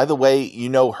 By the way, you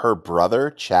know her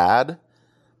brother, Chad?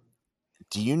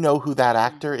 Do you know who that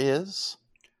actor is?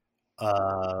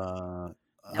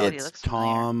 Nobody It's looks familiar.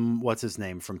 Tom. What's his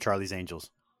name from Charlie's Angels?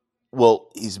 Well,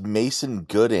 he's Mason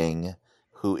Gooding,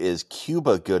 who is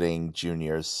Cuba Gooding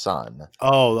Jr.'s son.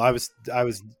 Oh, I was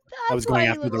That's going why he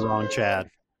after the looks wrong familiar. Chad.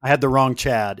 I had the wrong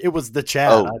Chad. It was the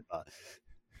Chad. Oh. I thought.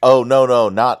 Oh no,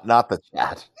 not the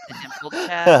Chad. The dimpled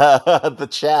Chad. The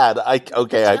Chad.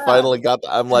 I finally got.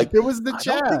 I'm like, It was the I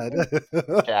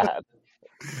don't Chad. Chad.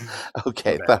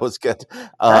 Okay, Okay. that was good.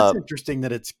 That's interesting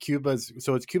that it's Cuba's.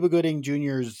 So it's Cuba Gooding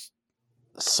Jr.'s.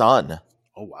 Son.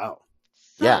 Oh wow.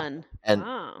 Yeah, Son. and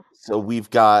Wow. so we've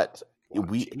got Wow,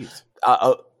 we jeez.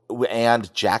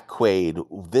 and Jack Quaid.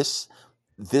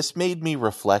 This made me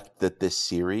reflect that this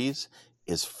series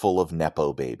is full of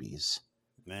nepo babies.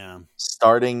 Man.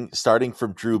 Starting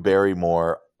from Drew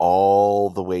Barrymore all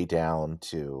the way down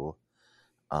to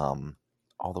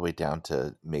all the way down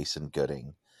to Mason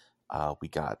Gooding. We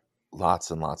got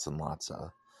lots and lots and lots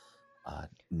of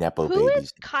nepo Who babies.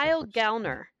 is Kyle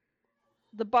Gallner?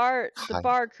 The bar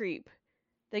creep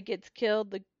that gets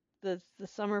killed, the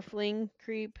summer fling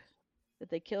creep that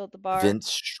they kill at the bar. Vince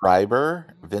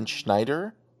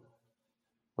Schneider.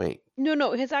 Wait.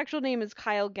 No, his actual name is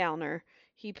Kyle Gallner.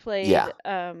 He played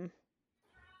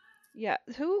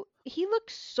who he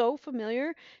looks so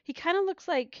familiar. He kind of looks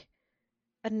like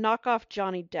a knockoff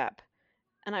Johnny Depp.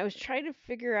 And I was trying to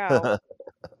figure out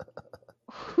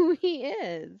who he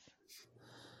is.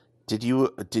 Did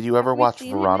you ever watch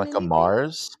Veronica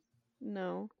Mars?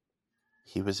 No.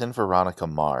 He was in Veronica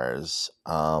Mars.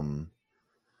 I'm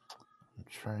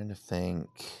trying to think.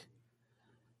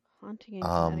 Haunting in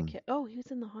Connecticut. Oh, he was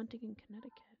in The Haunting in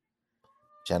Connecticut.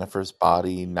 Jennifer's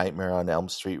Body, Nightmare on Elm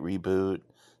Street reboot,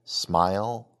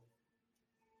 Smile.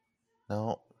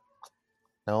 No.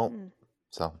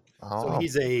 So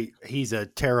he's a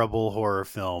terrible horror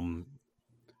film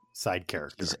side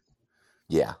character.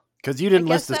 Yeah. Because you didn't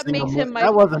list that makes him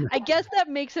I guess that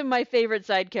makes him my favorite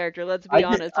side character. Let's be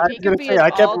honest. If he could be in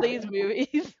all these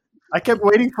movies. I kept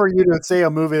waiting for you to say a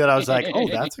movie that I was like, oh,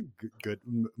 that's a good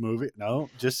movie.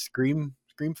 No, just Scream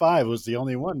 5 was the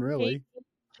only one, really. He's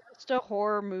just a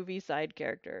horror movie side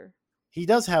character. He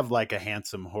does have like a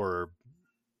handsome horror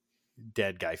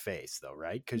dead guy face, though,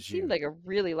 right? Because he seemed like a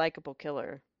really likable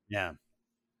killer. Yeah.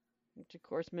 Which, of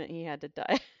course, meant he had to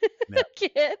die. Yeah.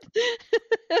 Kid.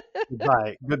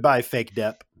 Goodbye, fake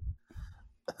Depp.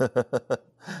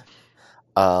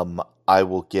 I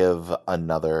will give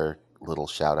another little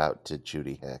shout out to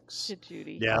Judy Hicks. To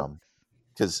Judy. Yeah.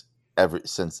 Because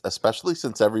especially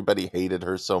since everybody hated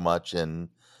her so much in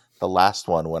the last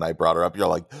one, when I brought her up, you're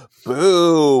like,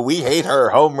 boo, we hate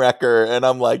her, homewrecker. And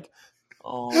I'm like,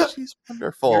 oh, she's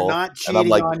wonderful. You're not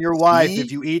cheating on your wife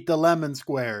if you eat the lemon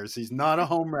squares. He's not a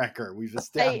homewrecker. We've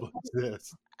established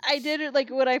this. I did it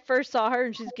like when I first saw her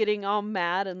and she's getting all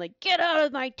mad and like, get out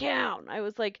of my town. I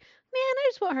was like, man, I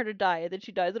just want her to die. And then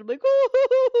she dies and I'm like,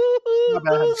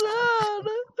 oh,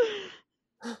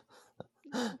 so sad.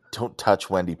 Don't touch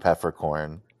Wendy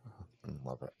Peppercorn.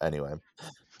 Love her. Anyway.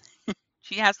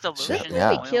 She has delusions. This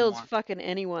movie kills fucking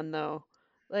anyone, though.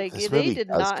 Like, they did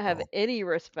not have any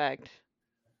respect.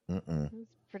 Mm-mm. It's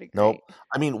pretty great. Nope.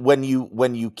 I mean, when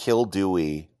you kill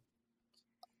Dewey,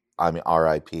 I mean,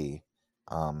 R.I.P.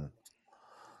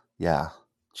 Yeah,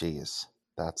 geez,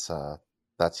 that's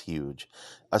huge,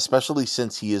 especially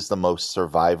since he is the most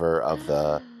survivor of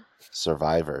the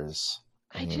survivors.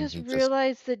 I just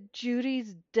realized that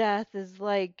Judy's death is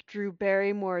like Drew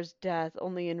Barrymore's death,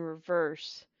 only in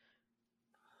reverse.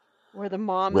 Where the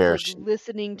mom is like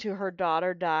listening to her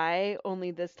daughter die,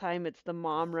 only this time it's the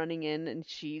mom running in and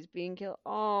she's being killed.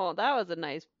 Oh, that was a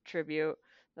nice tribute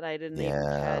that I didn't even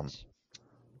catch.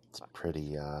 It's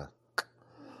pretty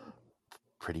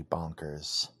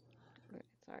bonkers.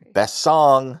 Sorry. Best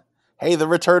song. Hey, the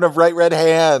return of Right Red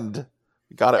Hand.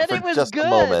 We got it for just a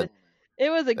moment.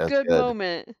 It was a good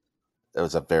moment. It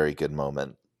was a very good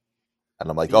moment. And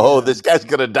I'm like, oh, this guy's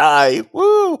going to die.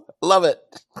 Woo! Love it.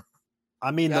 I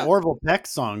mean, the Orville Peck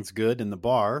song's good in the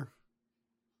bar.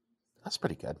 That's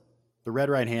pretty good. The Red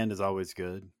Right Hand is always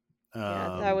good.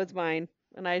 Yeah, that was mine.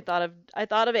 And I thought of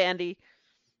Andy.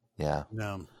 Yeah.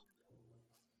 No.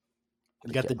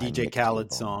 You got the DJ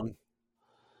Khaled song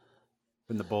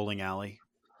in the bowling alley.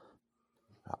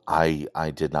 I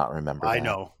did not remember that. I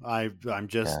know. I'm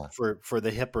just for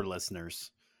the hipper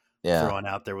listeners. Yeah. Throwing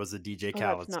out there was a DJ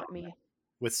Khaled that's not song me.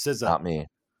 with SZA. Not me.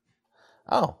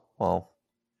 Oh, well.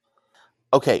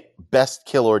 Okay, best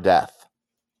kill or death.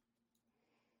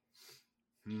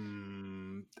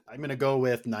 I'm gonna go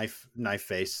with knife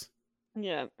face.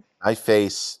 Yeah. Knife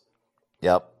face.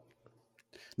 Yep.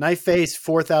 Knife face,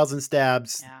 4,000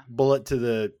 stabs, bullet to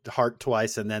the heart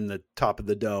twice, and then the top of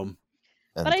the dome.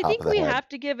 But I think we have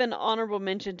to give an honorable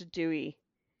mention to Dewey.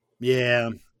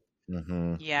 Yeah.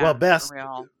 Mm-hmm. Yeah. Well, best. For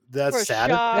real. That's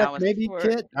saddest death, maybe,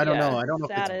 Kit? I don't know. I don't know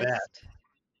if saddest. it's best.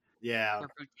 Yeah. For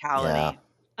brutality. Yeah.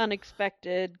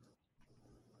 Unexpected.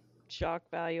 Shock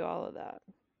value, all of that.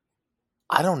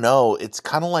 I don't know. It's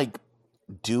kind of like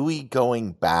Dewey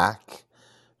going back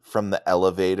from the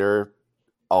elevator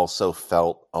also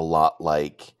felt a lot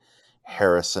like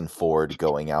Harrison Ford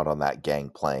going out on that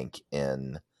gangplank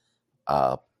in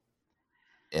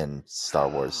Star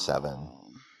Wars 7.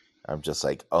 I'm just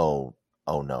like, oh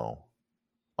no.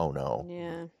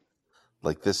 Yeah.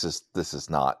 Like this is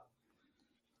not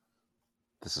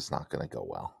going to go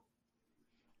well.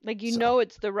 Like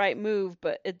it's the right move,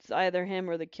 but it's either him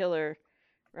or the killer,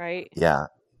 right? Yeah.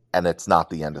 And it's not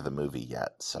the end of the movie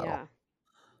yet, so yeah.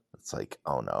 it's like,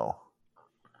 oh no.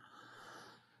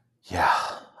 Yeah.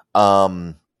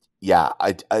 Yeah,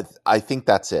 I think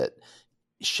that's it.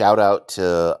 Shout out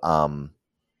to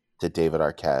David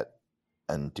Arquette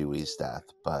and Dewey's death,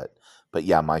 but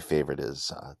yeah, my favorite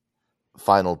is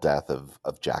final death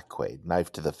of Jack Quaid,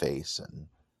 knife to the face,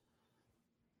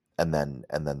 and then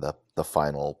the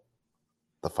final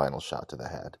shot to the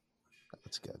head.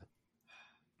 That's good.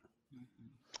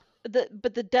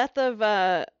 But the death of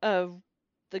the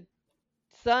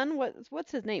son,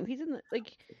 what's his name? He's in the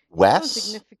Wes?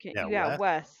 significant. Yeah,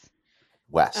 Wes.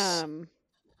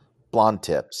 Blonde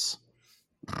tips.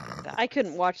 I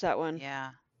couldn't watch that one.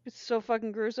 Yeah. It's so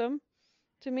fucking gruesome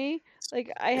to me.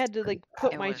 Like I had to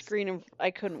put my screen and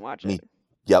I couldn't watch it.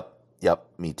 Yep,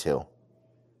 me too.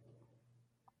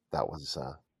 That was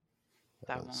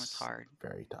that one was hard.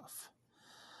 Very tough.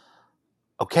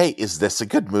 Okay, is this a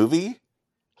good movie?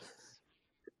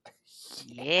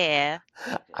 Yeah.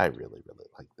 I really, really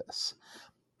like this.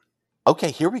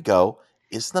 Okay, here we go.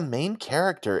 Is the main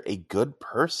character a good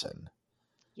person?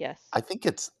 Yes. I think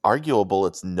it's arguable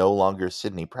it's no longer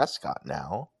Sidney Prescott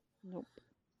now. Nope.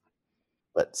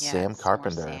 But Yeah, Sam it's more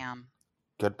Carpenter. Sam.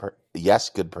 Good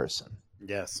person.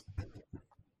 Yes.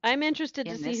 I'm interested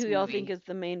to In see this who y'all movie. think is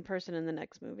the main person in the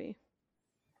next movie.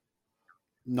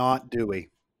 Not Dewey.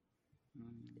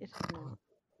 It's not.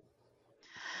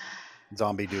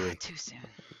 Zombie Dewey. Too soon.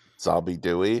 Zombie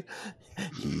Dewey.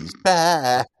 He's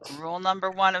back. Rule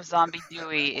number 1 of Zombie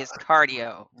Dewey is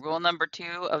cardio. Rule number 2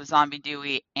 of Zombie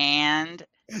Dewey and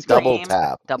Double Scream,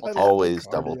 tap. Double tap. Always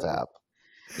Cardio. double tap.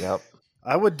 Yep.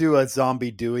 I would do a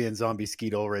Zombie Dewey and Zombie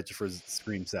Skeet Ulrich for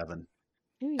Scream 7.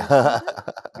 Ooh, you think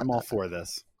that? I'm all for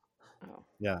this. Oh.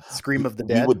 Yeah. Scream of the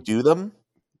We Dead. would do them.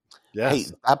 Yes.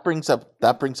 Hey, that brings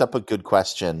up a good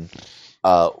question,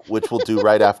 which we'll do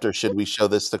right after. Should we show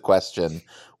this the question,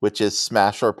 which is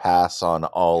smash or pass on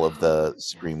all of the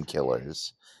Scream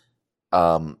killers?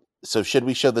 So should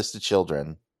we show this to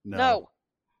children? No.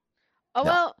 Oh No.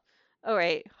 well. All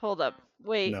right. Hold up.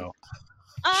 Wait. No.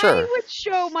 I Sure. would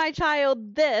show my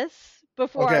child this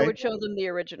before I Okay. would show them the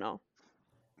original.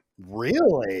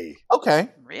 Really? Okay.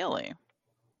 Really?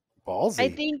 Ballsy. I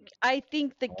think the I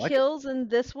like it. kills in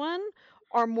this one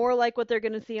are more like what they're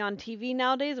going to see on TV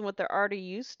nowadays and what they're already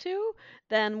used to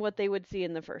than what they would see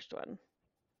in the first one.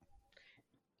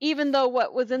 Even though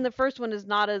what was in the first one is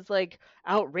not as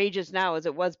outrageous now as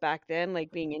it was back then,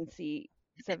 like being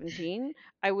NC-17,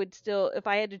 I would still, if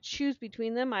I had to choose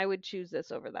between them, I would choose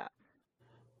this over that.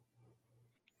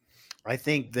 I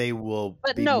think they will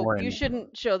But be no, more you in-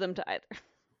 shouldn't show them to either.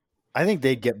 I think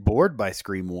they'd get bored by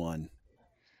Scream 1.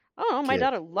 Oh, my Kid.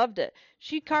 daughter loved it.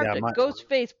 She carved Yeah, a my- ghost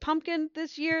face pumpkin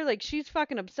this year. Like, she's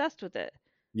fucking obsessed with it.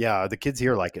 Yeah, the kids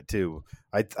here like it too.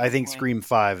 I think Boy. Scream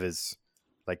 5 is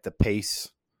the pace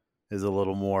is a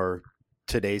little more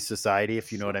today's society,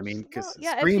 if you know what I mean. Well, Because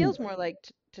yeah, Scream, it feels more like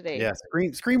today. yeah,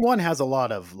 Scream 1 has a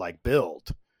lot of build,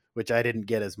 which I didn't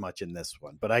get as much in this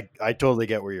one. But I totally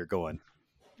get where you're going.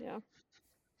 Yeah.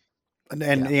 And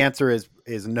the answer is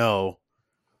no.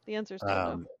 The answer is still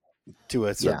no. To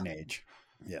a certain age.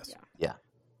 Yes. Yeah.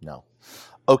 No.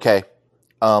 Okay.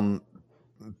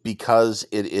 Because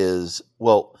it is,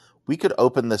 well, we could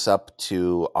open this up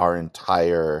to our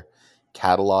entire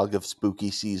catalog of spooky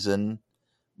season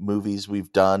movies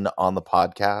we've done on the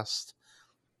podcast,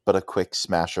 but a quick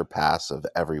smash or pass of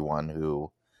everyone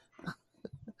who,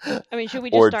 I mean, should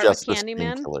we or just start just with the Scream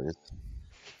Candyman? killers.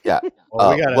 Yeah.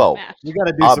 Well, we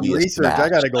gotta do some obvious research. I smash.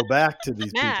 gotta go back to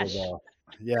these Smash. people though.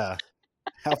 Yeah.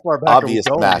 How far back Obvious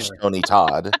are we going smash here? Tony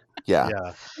Todd. Yeah.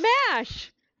 Yeah.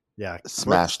 Smash! Yeah.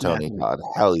 Smash Tony Smashing. Todd.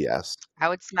 Hell yes. I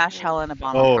would smash Helena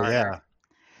Bonham Oh Carter. yeah.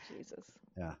 Jesus.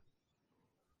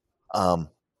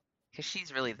 Because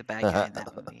she's really the bad guy in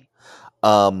that movie.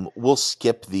 We'll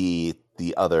skip the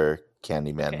other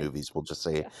Candyman Okay. movies. We'll just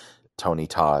say Yeah. Tony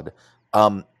Todd.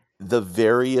 The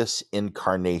various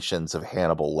incarnations of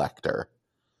Hannibal Lecter.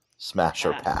 Smash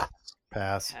or Pass. pass?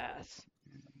 Pass. Pass.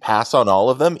 Pass on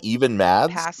all of them, even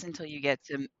Mads. Pass until you get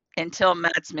to until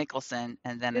Mads Mikkelsen,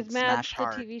 and then Is it's Mads smash the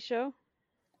hard. TV show?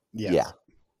 Yes. Yeah,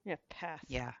 Yeah, pass.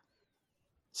 Yeah.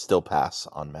 still pass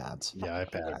on Mads. Yeah, I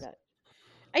Hated pass. that.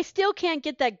 I still can't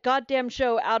get that goddamn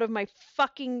show out of my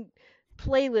fucking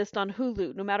playlist on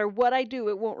Hulu. No matter what I do,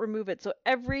 it won't remove it. So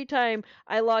every time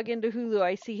I log into Hulu,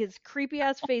 I see his creepy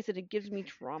ass face and it gives me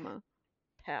trauma.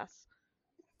 Pass.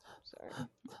 Sorry.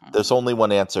 There's only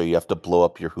one answer. You have to blow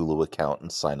up your Hulu account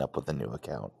and sign up with a new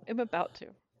account. I'm about to.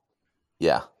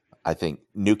 Yeah, I think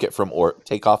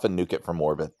take off and nuke it from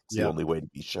orbit. It's the Yeah. only way to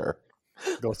be sure.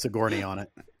 Go Sigourney on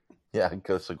it. Yeah,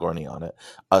 go Sigourney on it.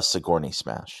 Sigourney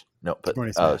smash. No, but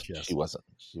Sigourney smash, yes. she wasn't.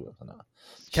 She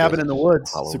Cabin wasn't in the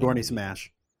Woods. Halloween Sigourney movie.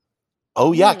 smash.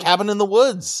 Oh yeah, Cabin in the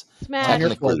Woods. Smash.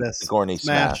 Technically, For this. Sigourney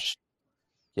Smash. Smash.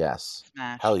 Yes.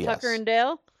 Smash. Hell yes. Tucker and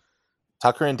Dale.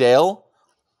 Tucker and Dale.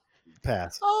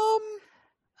 Pass.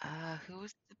 Who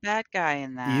was the bad guy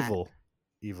in that? Evil.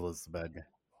 Evil is the bad guy.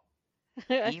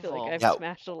 I feel like I've Yeah.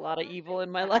 smashed a lot of evil in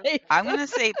my life. I'm gonna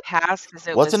say pass because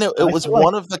it Wasn't was. it? It was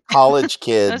one of the college It was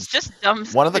kids. just dumb.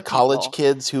 One of the stupid college people.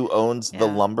 kids who owns the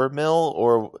Yeah. lumber mill,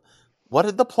 or what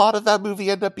did the plot of that movie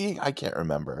end up being? I can't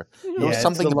remember. There was it's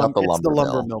something the about the it's lumber the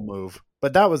lumber mill. mill move.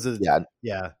 But that was a Yeah,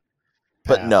 Pass.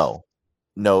 but no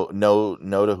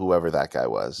to whoever that guy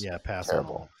was. Yeah, pass.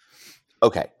 Terrible.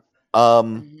 Okay.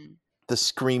 Mhm. The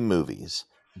Scream movies,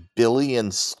 Billy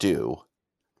and Stu,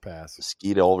 Pass.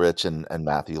 Skeet Ulrich and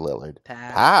Matthew Lillard.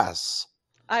 Pass. Pass.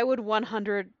 I would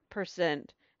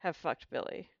 100% have fucked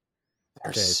Billy. They're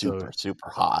Okay, super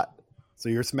hot. So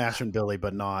you're smashing Billy,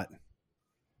 but not.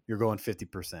 You're going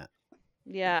 50%.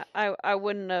 Yeah, I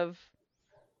wouldn't have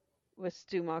with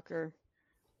Stu Macher.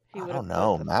 I would don't have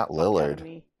know, poked the Matt fuck out of Lillard.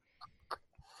 me.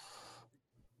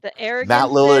 The arrogance. Matt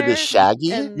Lillard there is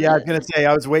Shaggy? and Yeah, I was the- gonna say.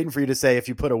 I was waiting for you to say if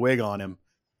you put a wig on him.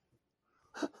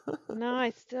 No,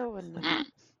 I still wouldn't have.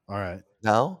 All right.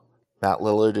 No? Matt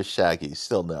Lillard is Shaggy.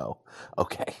 Still no.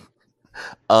 Okay.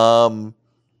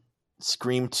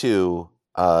 Scream 2,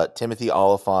 Timothy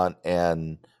Oliphant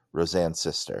and Roseanne's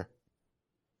sister.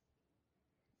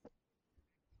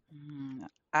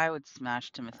 I would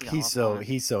smash Timothy. He's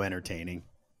Oliphant. so entertaining.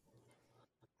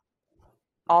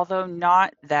 Although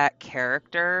not that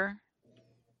character.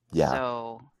 Yeah.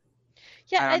 So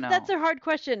Yeah, I don't that's know. a hard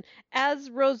question. As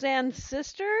Roseanne's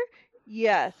sister,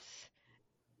 yes.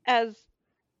 As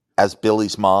As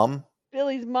Billy's mom?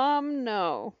 Billy's mom,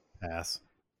 no. Pass.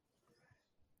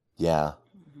 Yeah.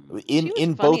 She was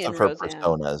In funny both in of her Roseanne.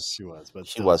 personas, She was, but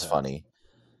she still was pass. funny.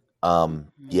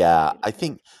 Yeah, I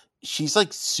think she's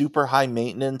like super high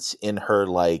maintenance in her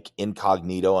like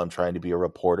incognito, I'm trying to be a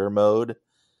reporter mode,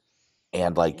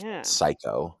 and like Yeah.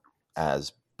 psycho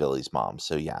as Billy's mom.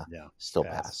 So yeah, Yeah. still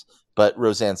Pass. pass. But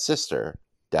Roseanne's sister,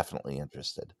 definitely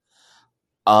interested.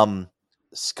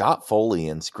 Scott Foley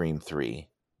in Scream 3.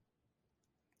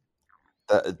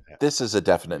 This is a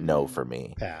definite no for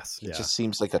me. Pass. He Yeah. just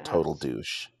seems like a total Pass.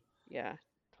 douche. Yeah,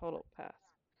 total pass.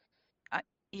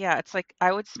 Yeah, it's like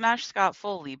I would smash Scott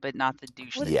Foley, but not the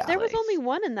douche. Was- that he Yeah. There was plays. only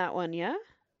one in that one, yeah?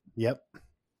 Yep.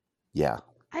 Yeah,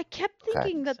 I kept Okay.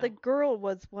 thinking that the girl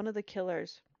was one of the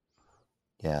killers.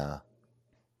 yeah.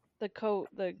 The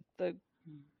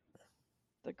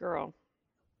girl.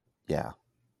 Yeah.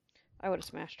 I would have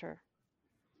smashed her.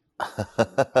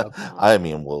 I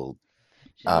mean, well,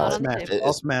 She's not I'll on the smash, table.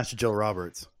 I'll smash Jill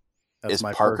Roberts. That's is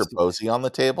my Parker first. Posey on the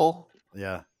table?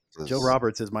 Yeah. 'Cause- Jill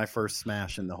Roberts is my first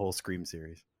smash in the whole Scream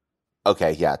series.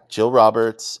 Okay, yeah, Jill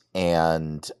Roberts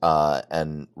and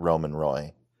Roman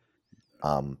Roy.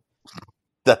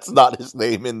 That's not his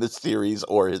name in the series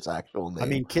or his actual name. I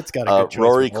mean, Kit's got a good choice.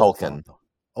 Rory with Culkin. Oliphant.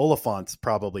 Oliphant's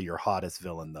probably your hottest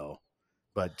villain, though.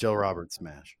 But Jill Roberts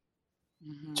smash.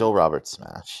 Jill Roberts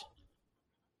smash.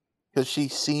 Because she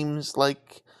seems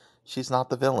like she's not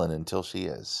the villain until she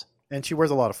is. And she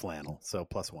wears a lot of flannel, so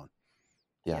 +1.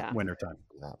 Yeah. Wintertime.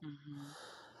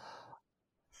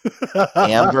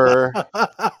 Amber,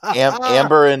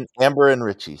 Amber and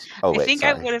Richie. Oh wait, I think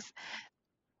sorry. I would have.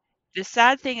 The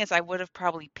sad thing is, I would have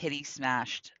probably pity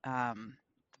smashed the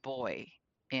boy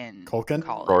in Culkin?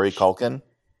 college. Rory Culkin.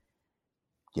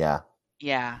 Yeah.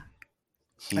 Yeah.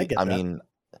 I get I that. mean,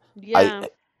 Yeah.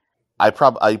 I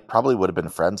probably would have been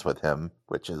friends with him,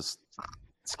 which is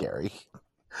scary.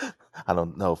 I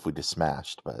don't know if we just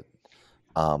smashed, but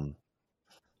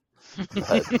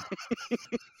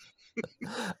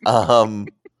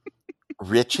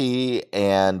Richie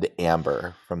and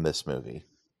Amber from this movie.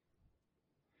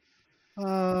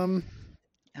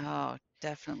 Oh,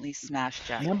 definitely smash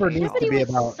Jack. Amber Quaid. needs But to he be was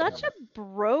about. such a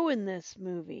bro in this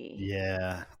movie.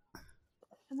 Yeah.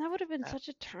 And that would have been such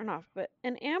a turnoff.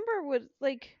 And Amber would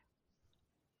like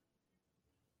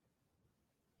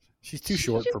She's too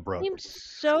short she for bro. seemed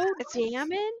so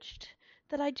damaged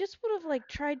that I just would have like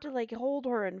tried to like hold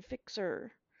her and fix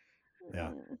her.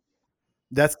 Yeah.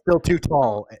 That's still too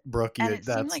tall, Brooke. and it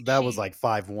seemed like That was she- like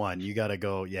 5'1". You got to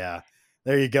go. Yeah.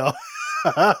 There you go.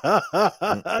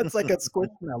 It's like a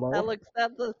squishmallow. That looks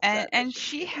And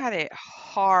she had it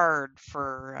hard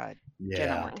for Jenna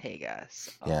Yeah. Ortega.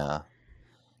 So Yeah.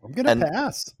 I'm gonna And-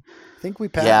 pass. I think we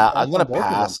passed. Yeah, on I'm gonna both of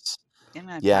them. pass. I'm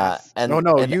gonna Yeah, pass. and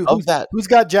No, and you. of that. Who's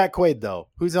got Jack Quaid though?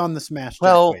 Who's on the smash? Jack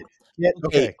Well, Quaid? Yeah.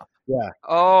 Okay. Yeah.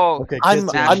 Oh, Okay. I'm- Kit's in.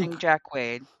 smashing Jack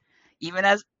Quaid, even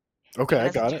as Okay, I even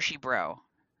as a got it. douchey bro.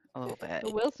 a little bit.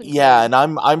 The Wilson. Yeah,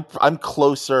 clan. and I'm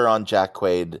closer on Jack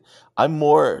Quaid. I'm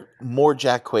more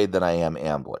Jack Quaid than I am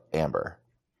Amber.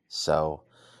 So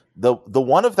the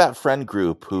one of that friend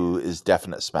group who is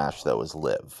definite smash though is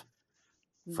Liv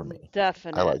for me.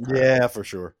 Definite. I like her. Yeah, for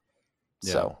sure.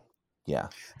 Yeah. So yeah.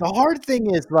 The hard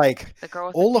thing is like The girl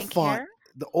with the pink Oliphant. hair?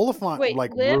 The Oliphant Wait,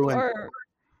 like Liv ruined. or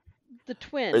the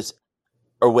twin?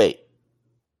 Or wait.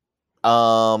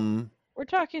 We're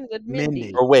talking the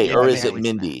Mindy. Or wait, or Mindy is I it would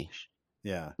Mindy? smash.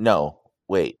 Yeah. No,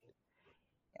 wait.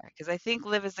 Because I think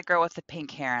Liv is the girl with the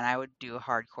pink hair, and I would do a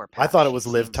hardcore I pass. thought it She was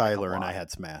Liv seems like a Tyler, and I lot.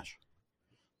 had Smash.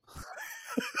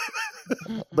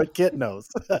 But Kit knows.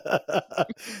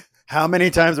 How many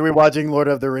times are we watching Lord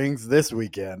of the Rings this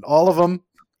weekend? All of them?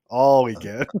 All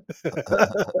weekend.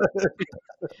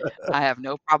 I have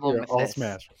no problem Yeah, with all this.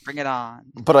 Smash. Bring it on.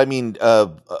 But I mean,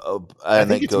 and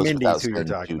think it it's goes Mindy's without who you're saying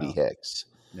talking Judy about. Hicks.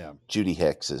 Yeah. Judy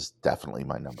Hicks is definitely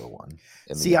my number one.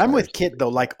 See, I'm with Kit though.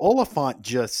 Like Oliphant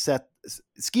just set.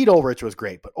 Skeet Ulrich was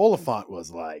great, but Oliphant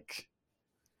was like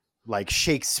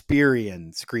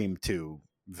Shakespearean Scream 2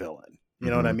 villain. You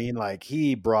know what I Mhm. mean? Like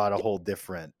he brought a whole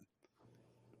different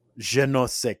je ne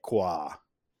sais quoi.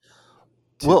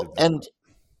 to Well, the villain.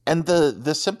 and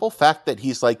the simple fact that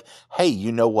he's like, hey,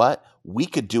 you know what? We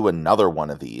could do another one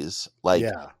of these. Like,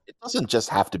 yeah, it doesn't just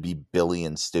have to be Billy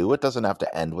and Stu. It doesn't have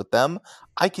to end with them.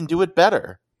 I can do it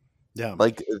better. yeah.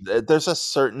 Like, there's a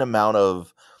certain amount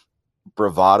of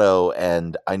bravado,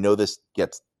 and I know this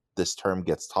term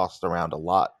gets tossed around a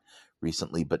lot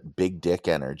recently, but big dick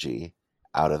energy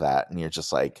out of that, and you're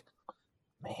just like,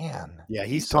 man. Yeah,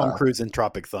 he's Tom Cruise in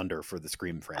Tropic Thunder for the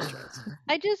Scream franchise.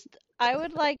 I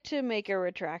would like to make a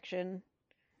retraction.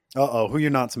 Uh-oh, who you're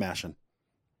not smashing?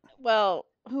 Well,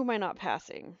 who am I not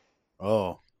passing?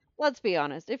 Oh. Let's be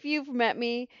honest. If you've met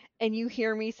me and you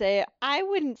hear me say I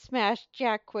wouldn't smash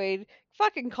Jack Quaid,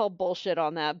 fucking call bullshit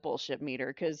on that bullshit meter,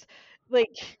 because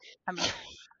like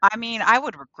I mean, I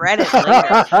would regret it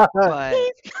later, but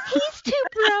he's too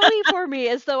broy for me,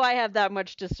 as though I have that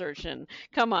much desertion.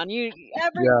 Come on,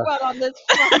 everyone on this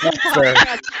fucking fair.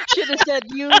 podcast should have said,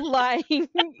 you lying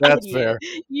That's idiot. fair.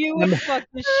 You would fuck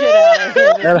the shit out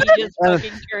of him if he just And-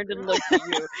 fucking turned and looked at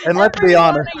you. And let's be Every one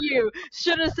honest. of you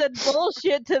should have said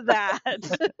bullshit to that.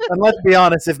 And let's be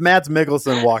honest, if Mads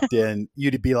Mikkelsen walked in,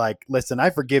 you'd be like, listen,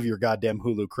 I forgive your goddamn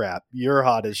Hulu crap. You're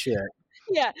hot as shit.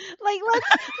 Yeah, like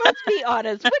let's be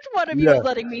honest. Which one of you Yeah. is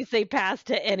letting me say pass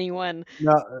to anyone?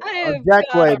 No, I have Jack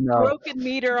got Quaid, a no. broken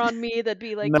meter on me that'd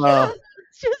be like, No. yeah,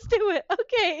 let's just do it.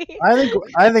 Okay.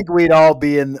 I think we'd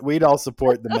all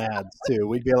support the Mads too.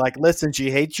 We'd be like, listen,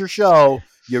 she hates your show.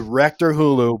 You wrecked her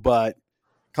Hulu, but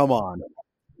come on.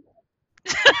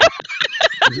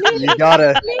 You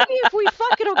gotta. Maybe if we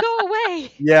fuck, it'll go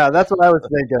away. Yeah, that's what I was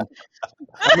thinking.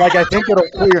 I'm like, I think it'll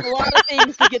clear. A lot of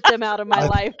things to get them out of my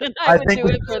life, and I would think- do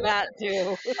it for that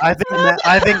too.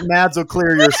 I think Mads will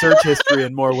clear your search history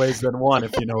in more ways than one,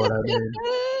 if you know what I mean.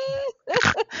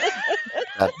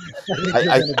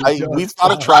 We've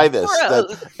got to try this.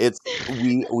 Gross.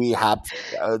 We have.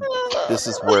 This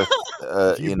is worth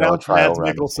a trial Mads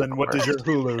run. Mikkelsen, what does your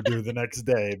Hulu do the next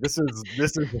day? This is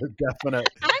a definite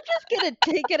I'm just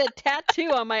gonna get a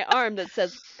tattoo on my arm that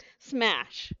says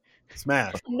 "Smash."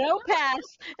 smash. No pass.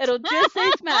 It'll just say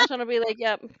 "Smash," and I'll be like,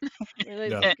 "Yep."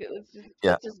 Yeah.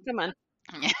 Let's just come on.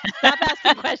 Stop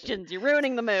asking questions. You're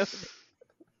ruining the mood.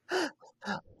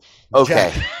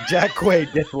 Okay. Jack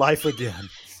Quaid gets life again.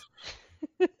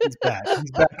 He's back.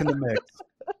 He's back in the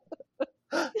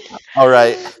mix. All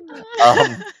right.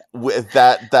 With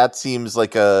that seems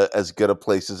like as good a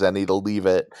place as any to leave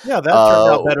it. Yeah, that turned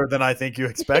out better than I think you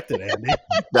expected, Andy.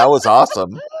 That was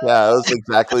awesome. Yeah, that was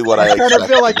exactly what I I kind expected. of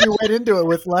feel like you went into it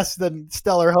with less than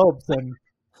stellar hopes, and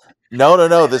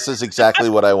No. This is exactly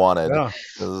what I wanted. Yeah.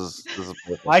 This is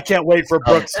perfect. I can't wait for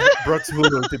Brooks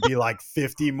Hulu to be like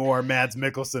 50 more Mads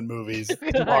Mikkelsen movies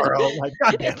tomorrow. Like,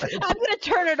 God damn it. I'm gonna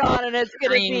turn it on, and it's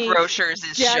gonna Green be Grocers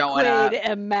is Jack showing Quaid up.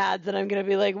 and Mads, and I'm gonna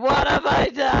be like, "What have I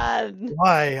done?"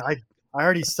 Why? I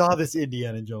already saw this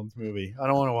Indiana Jones movie. I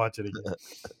don't want to watch it again.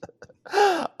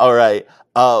 All right.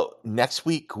 Next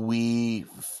week we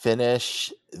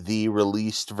finish the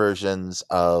released versions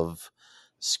of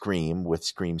Scream with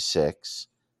Scream 6,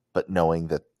 but knowing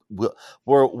that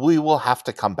we will have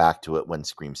to come back to it when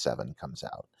Scream 7 comes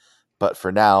out. But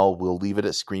for now, we'll leave it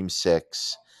at Scream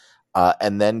 6,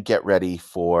 and then get ready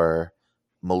for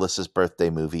Melissa's birthday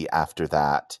movie after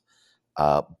that.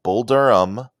 Bull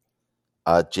Durham.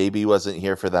 JB wasn't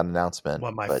here for that announcement. One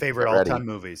of my but favorite get ready. all-time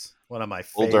movies. One of my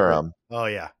Bull favorite. Durham. Oh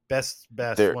yeah, best.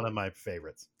 There- One of my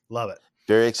favorites. Love it.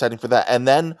 Very exciting for that. And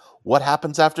then what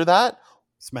happens after that?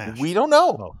 Smash. We don't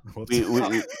know. Oh, well,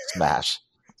 We smash.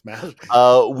 Smash.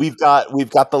 We've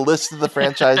got the list of the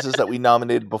franchises that we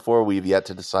nominated before. We've yet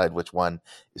to decide which one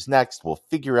is next. We'll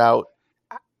figure out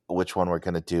which one we're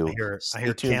going to do. I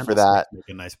hear tuned for that. Make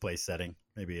a nice place setting.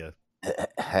 Maybe a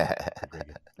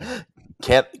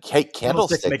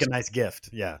candlesticks make a nice gift.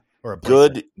 Yeah, or a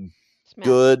good Smash.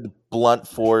 good blunt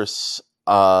force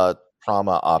trauma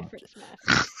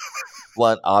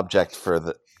blunt object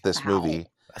for this movie.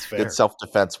 That's fair. Good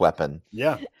self-defense weapon.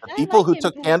 Yeah. The people who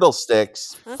took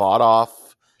candlesticks fought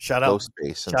off Shout out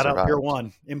Ghostface and Shout out survived. Pier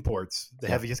 1 Imports, the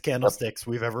heaviest candlesticks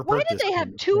we've ever Why purchased. did they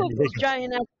have two of those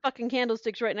giant ass fucking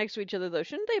candlesticks right next to each other though?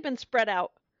 Shouldn't they have been spread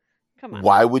out? Come on.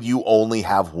 Why would you only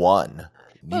have one?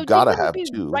 You Well, gotta they couldn't have be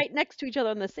two. right next to each other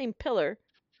on the same pillar.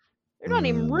 There's not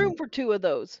even room for two of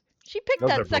those. She picked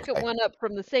Those are that second okay. one up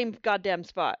from the same goddamn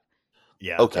spot.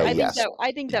 Yeah. Okay, yes.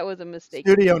 I think that was a mistake.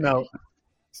 Studio note.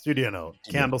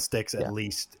 Candlesticks Yeah. at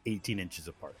least 18 inches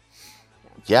apart.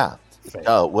 Yeah.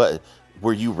 Fair. What?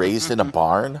 Were you raised in a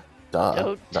barn? Duh.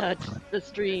 Don't No. touch the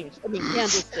streams. I mean,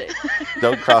 candlesticks.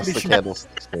 Don't cross the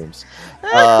candlestick streams.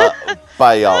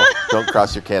 Bye, y'all. Don't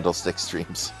cross your candlestick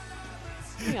streams.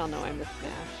 We all know I miss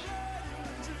Smash.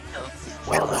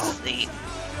 Well asleep.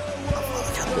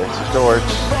 There's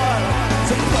George.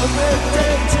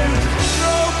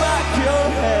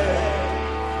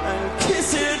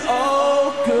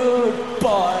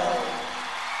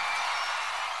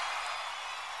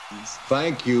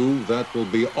 Thank you. That will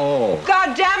be all.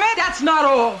 God damn it, that's not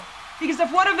all. Because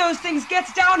if one of those things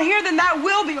gets down here, then that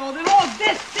will be all. Then all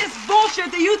this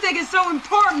bullshit that you think is so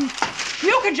important,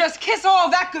 you can just kiss all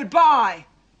of that goodbye.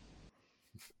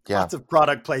 Yeah. Lots of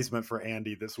product placement for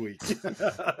Andy this week.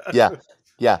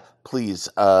 Yeah. Please.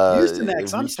 Mucinex, I'm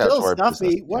reach out to still our stuffy.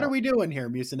 business What account. are we doing here,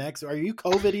 Mucinex? Are you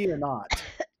COVID-y or not?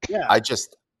 Yeah. I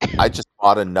just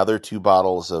bought another 2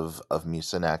 bottles of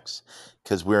Mucinex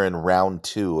because we're in round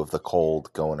 2 of the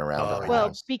cold going around our Well,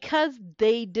 house. because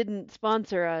they didn't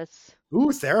sponsor us. Ooh,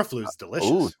 Theraflu's delicious.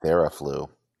 Ooh, Theraflu.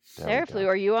 There we Theraflu, go.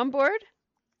 are you on board?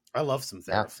 I love some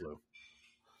Yeah. Theraflu.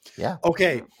 Yeah.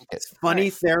 Okay, It's funny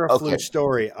Theraflu Okay.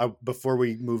 story. Before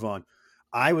we move on,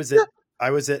 I was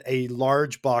at a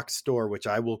large box store, which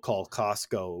I will call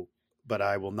Costco, but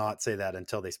I will not say that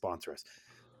until they sponsor us.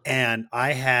 And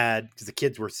I had, because the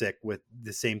kids were sick with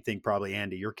the same thing, probably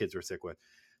Andy, your kids were sick with.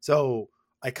 So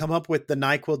I come up with the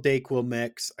NyQuil Dayquil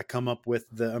mix. I come up with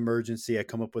the emergency. I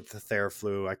come up with the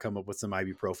Theraflu. I come up with some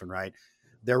ibuprofen. Right?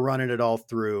 They're running it all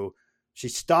through. She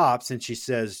stops and she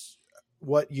says,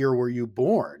 "What year were you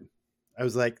born?" I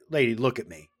was like, "Lady, look at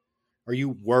me. Are you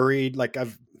worried? Like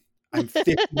I'm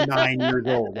 59 years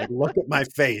old. Like, look at my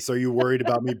face. Are you worried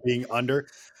about me being under?"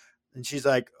 And she's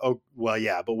like, "Oh, well,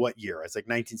 yeah, but what year?" I was like,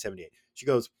 1978. She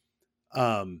goes,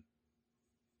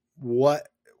 "What?"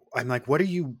 I'm like, "What are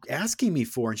you asking me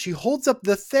for?" And she holds up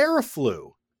the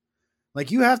Theraflu.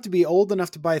 Like, you have to be old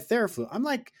enough to buy Theraflu. I'm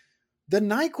like, the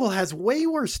NyQuil has way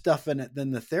worse stuff in it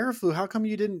than the Theraflu. How come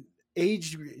you didn't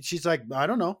age? She's like, "I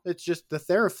don't know. It's just the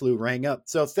Theraflu rang up."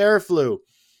 So Theraflu,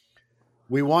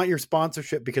 we want your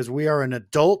sponsorship because we are an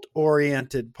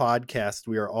adult-oriented podcast.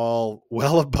 We are all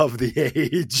well above the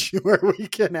age where we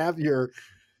can have your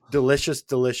delicious,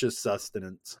 delicious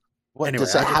sustenance. What, Anyway,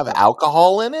 does it I just have thought-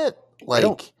 alcohol in it?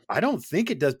 Like, I don't think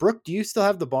it does. Brooke, do you still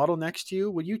have the bottle next to you?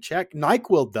 Would you check?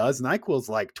 NyQuil does. NyQuil's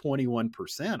like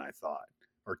 21%, I thought,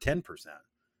 or 10%.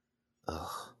 ugh.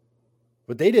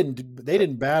 But they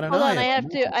didn't bat an Hold eye. on,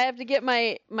 at I have to get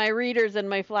my readers and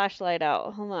my flashlight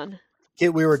out. Hold on.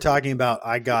 Kit, we were talking about,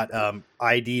 I got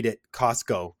ID'd at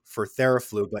Costco for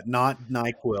Theraflu, but not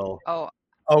NyQuil. Oh,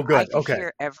 Oh, I good. can Okay.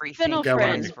 hear everything you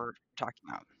Phenylphrin. guys were talking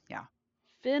about. Yeah.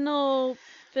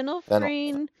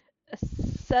 Phenylphrin,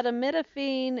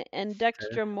 acetaminophen, and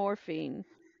dextromorphine.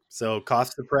 So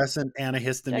cough suppressant,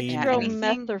 antihistamine.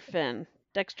 Dextromethorphan.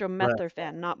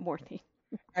 Dextromethorphan, not morphine.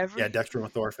 Yeah,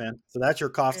 dextromethorphan. So that's your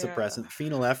cough Yeah. suppressant.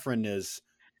 Phenylephrine is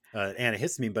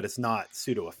antihistamine, but it's not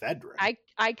pseudoephedrine.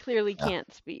 I clearly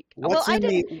can't speak. What's well, I in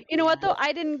didn't. the- You know what though?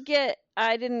 I didn't get.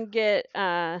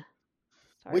 Sorry,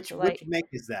 Which the light. make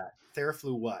is that?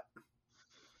 Theraflu what?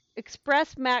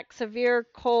 Express Max severe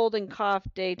cold and cough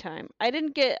daytime. I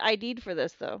didn't get ID'd for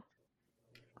this though.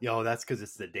 Yo, that's because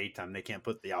it's the daytime. They can't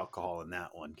put the alcohol in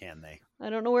that one, can they? I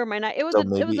don't know where my night. It was So it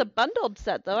was maybe- a bundled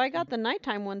set though. I got the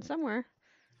nighttime one somewhere.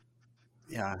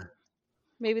 Yeah.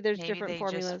 Maybe there's Maybe different they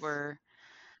formulas. just were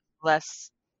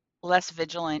less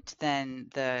vigilant than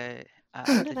the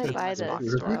Where the did I thing buy was this?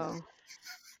 box store. Oh.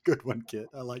 Good one, Kit.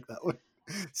 I like that one.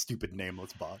 Stupid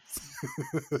nameless box.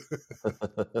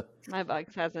 My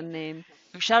box has a name.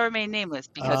 Who shall remain nameless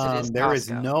because it is There Costco. is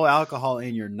no alcohol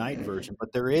in your night version,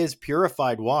 but there is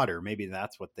purified water. Maybe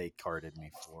that's what they carded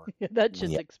me for. That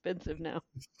shit's expensive now.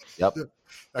 Yep.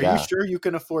 Are you sure you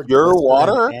can afford your glycerin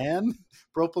water and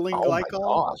propylene Oh my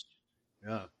glycol? gosh.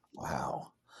 Yeah.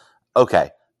 Wow. Okay.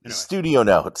 Anyway. Studio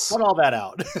notes. Cut all that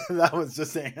out. That was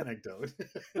just an anecdote.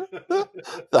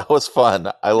 That was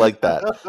fun. I like that.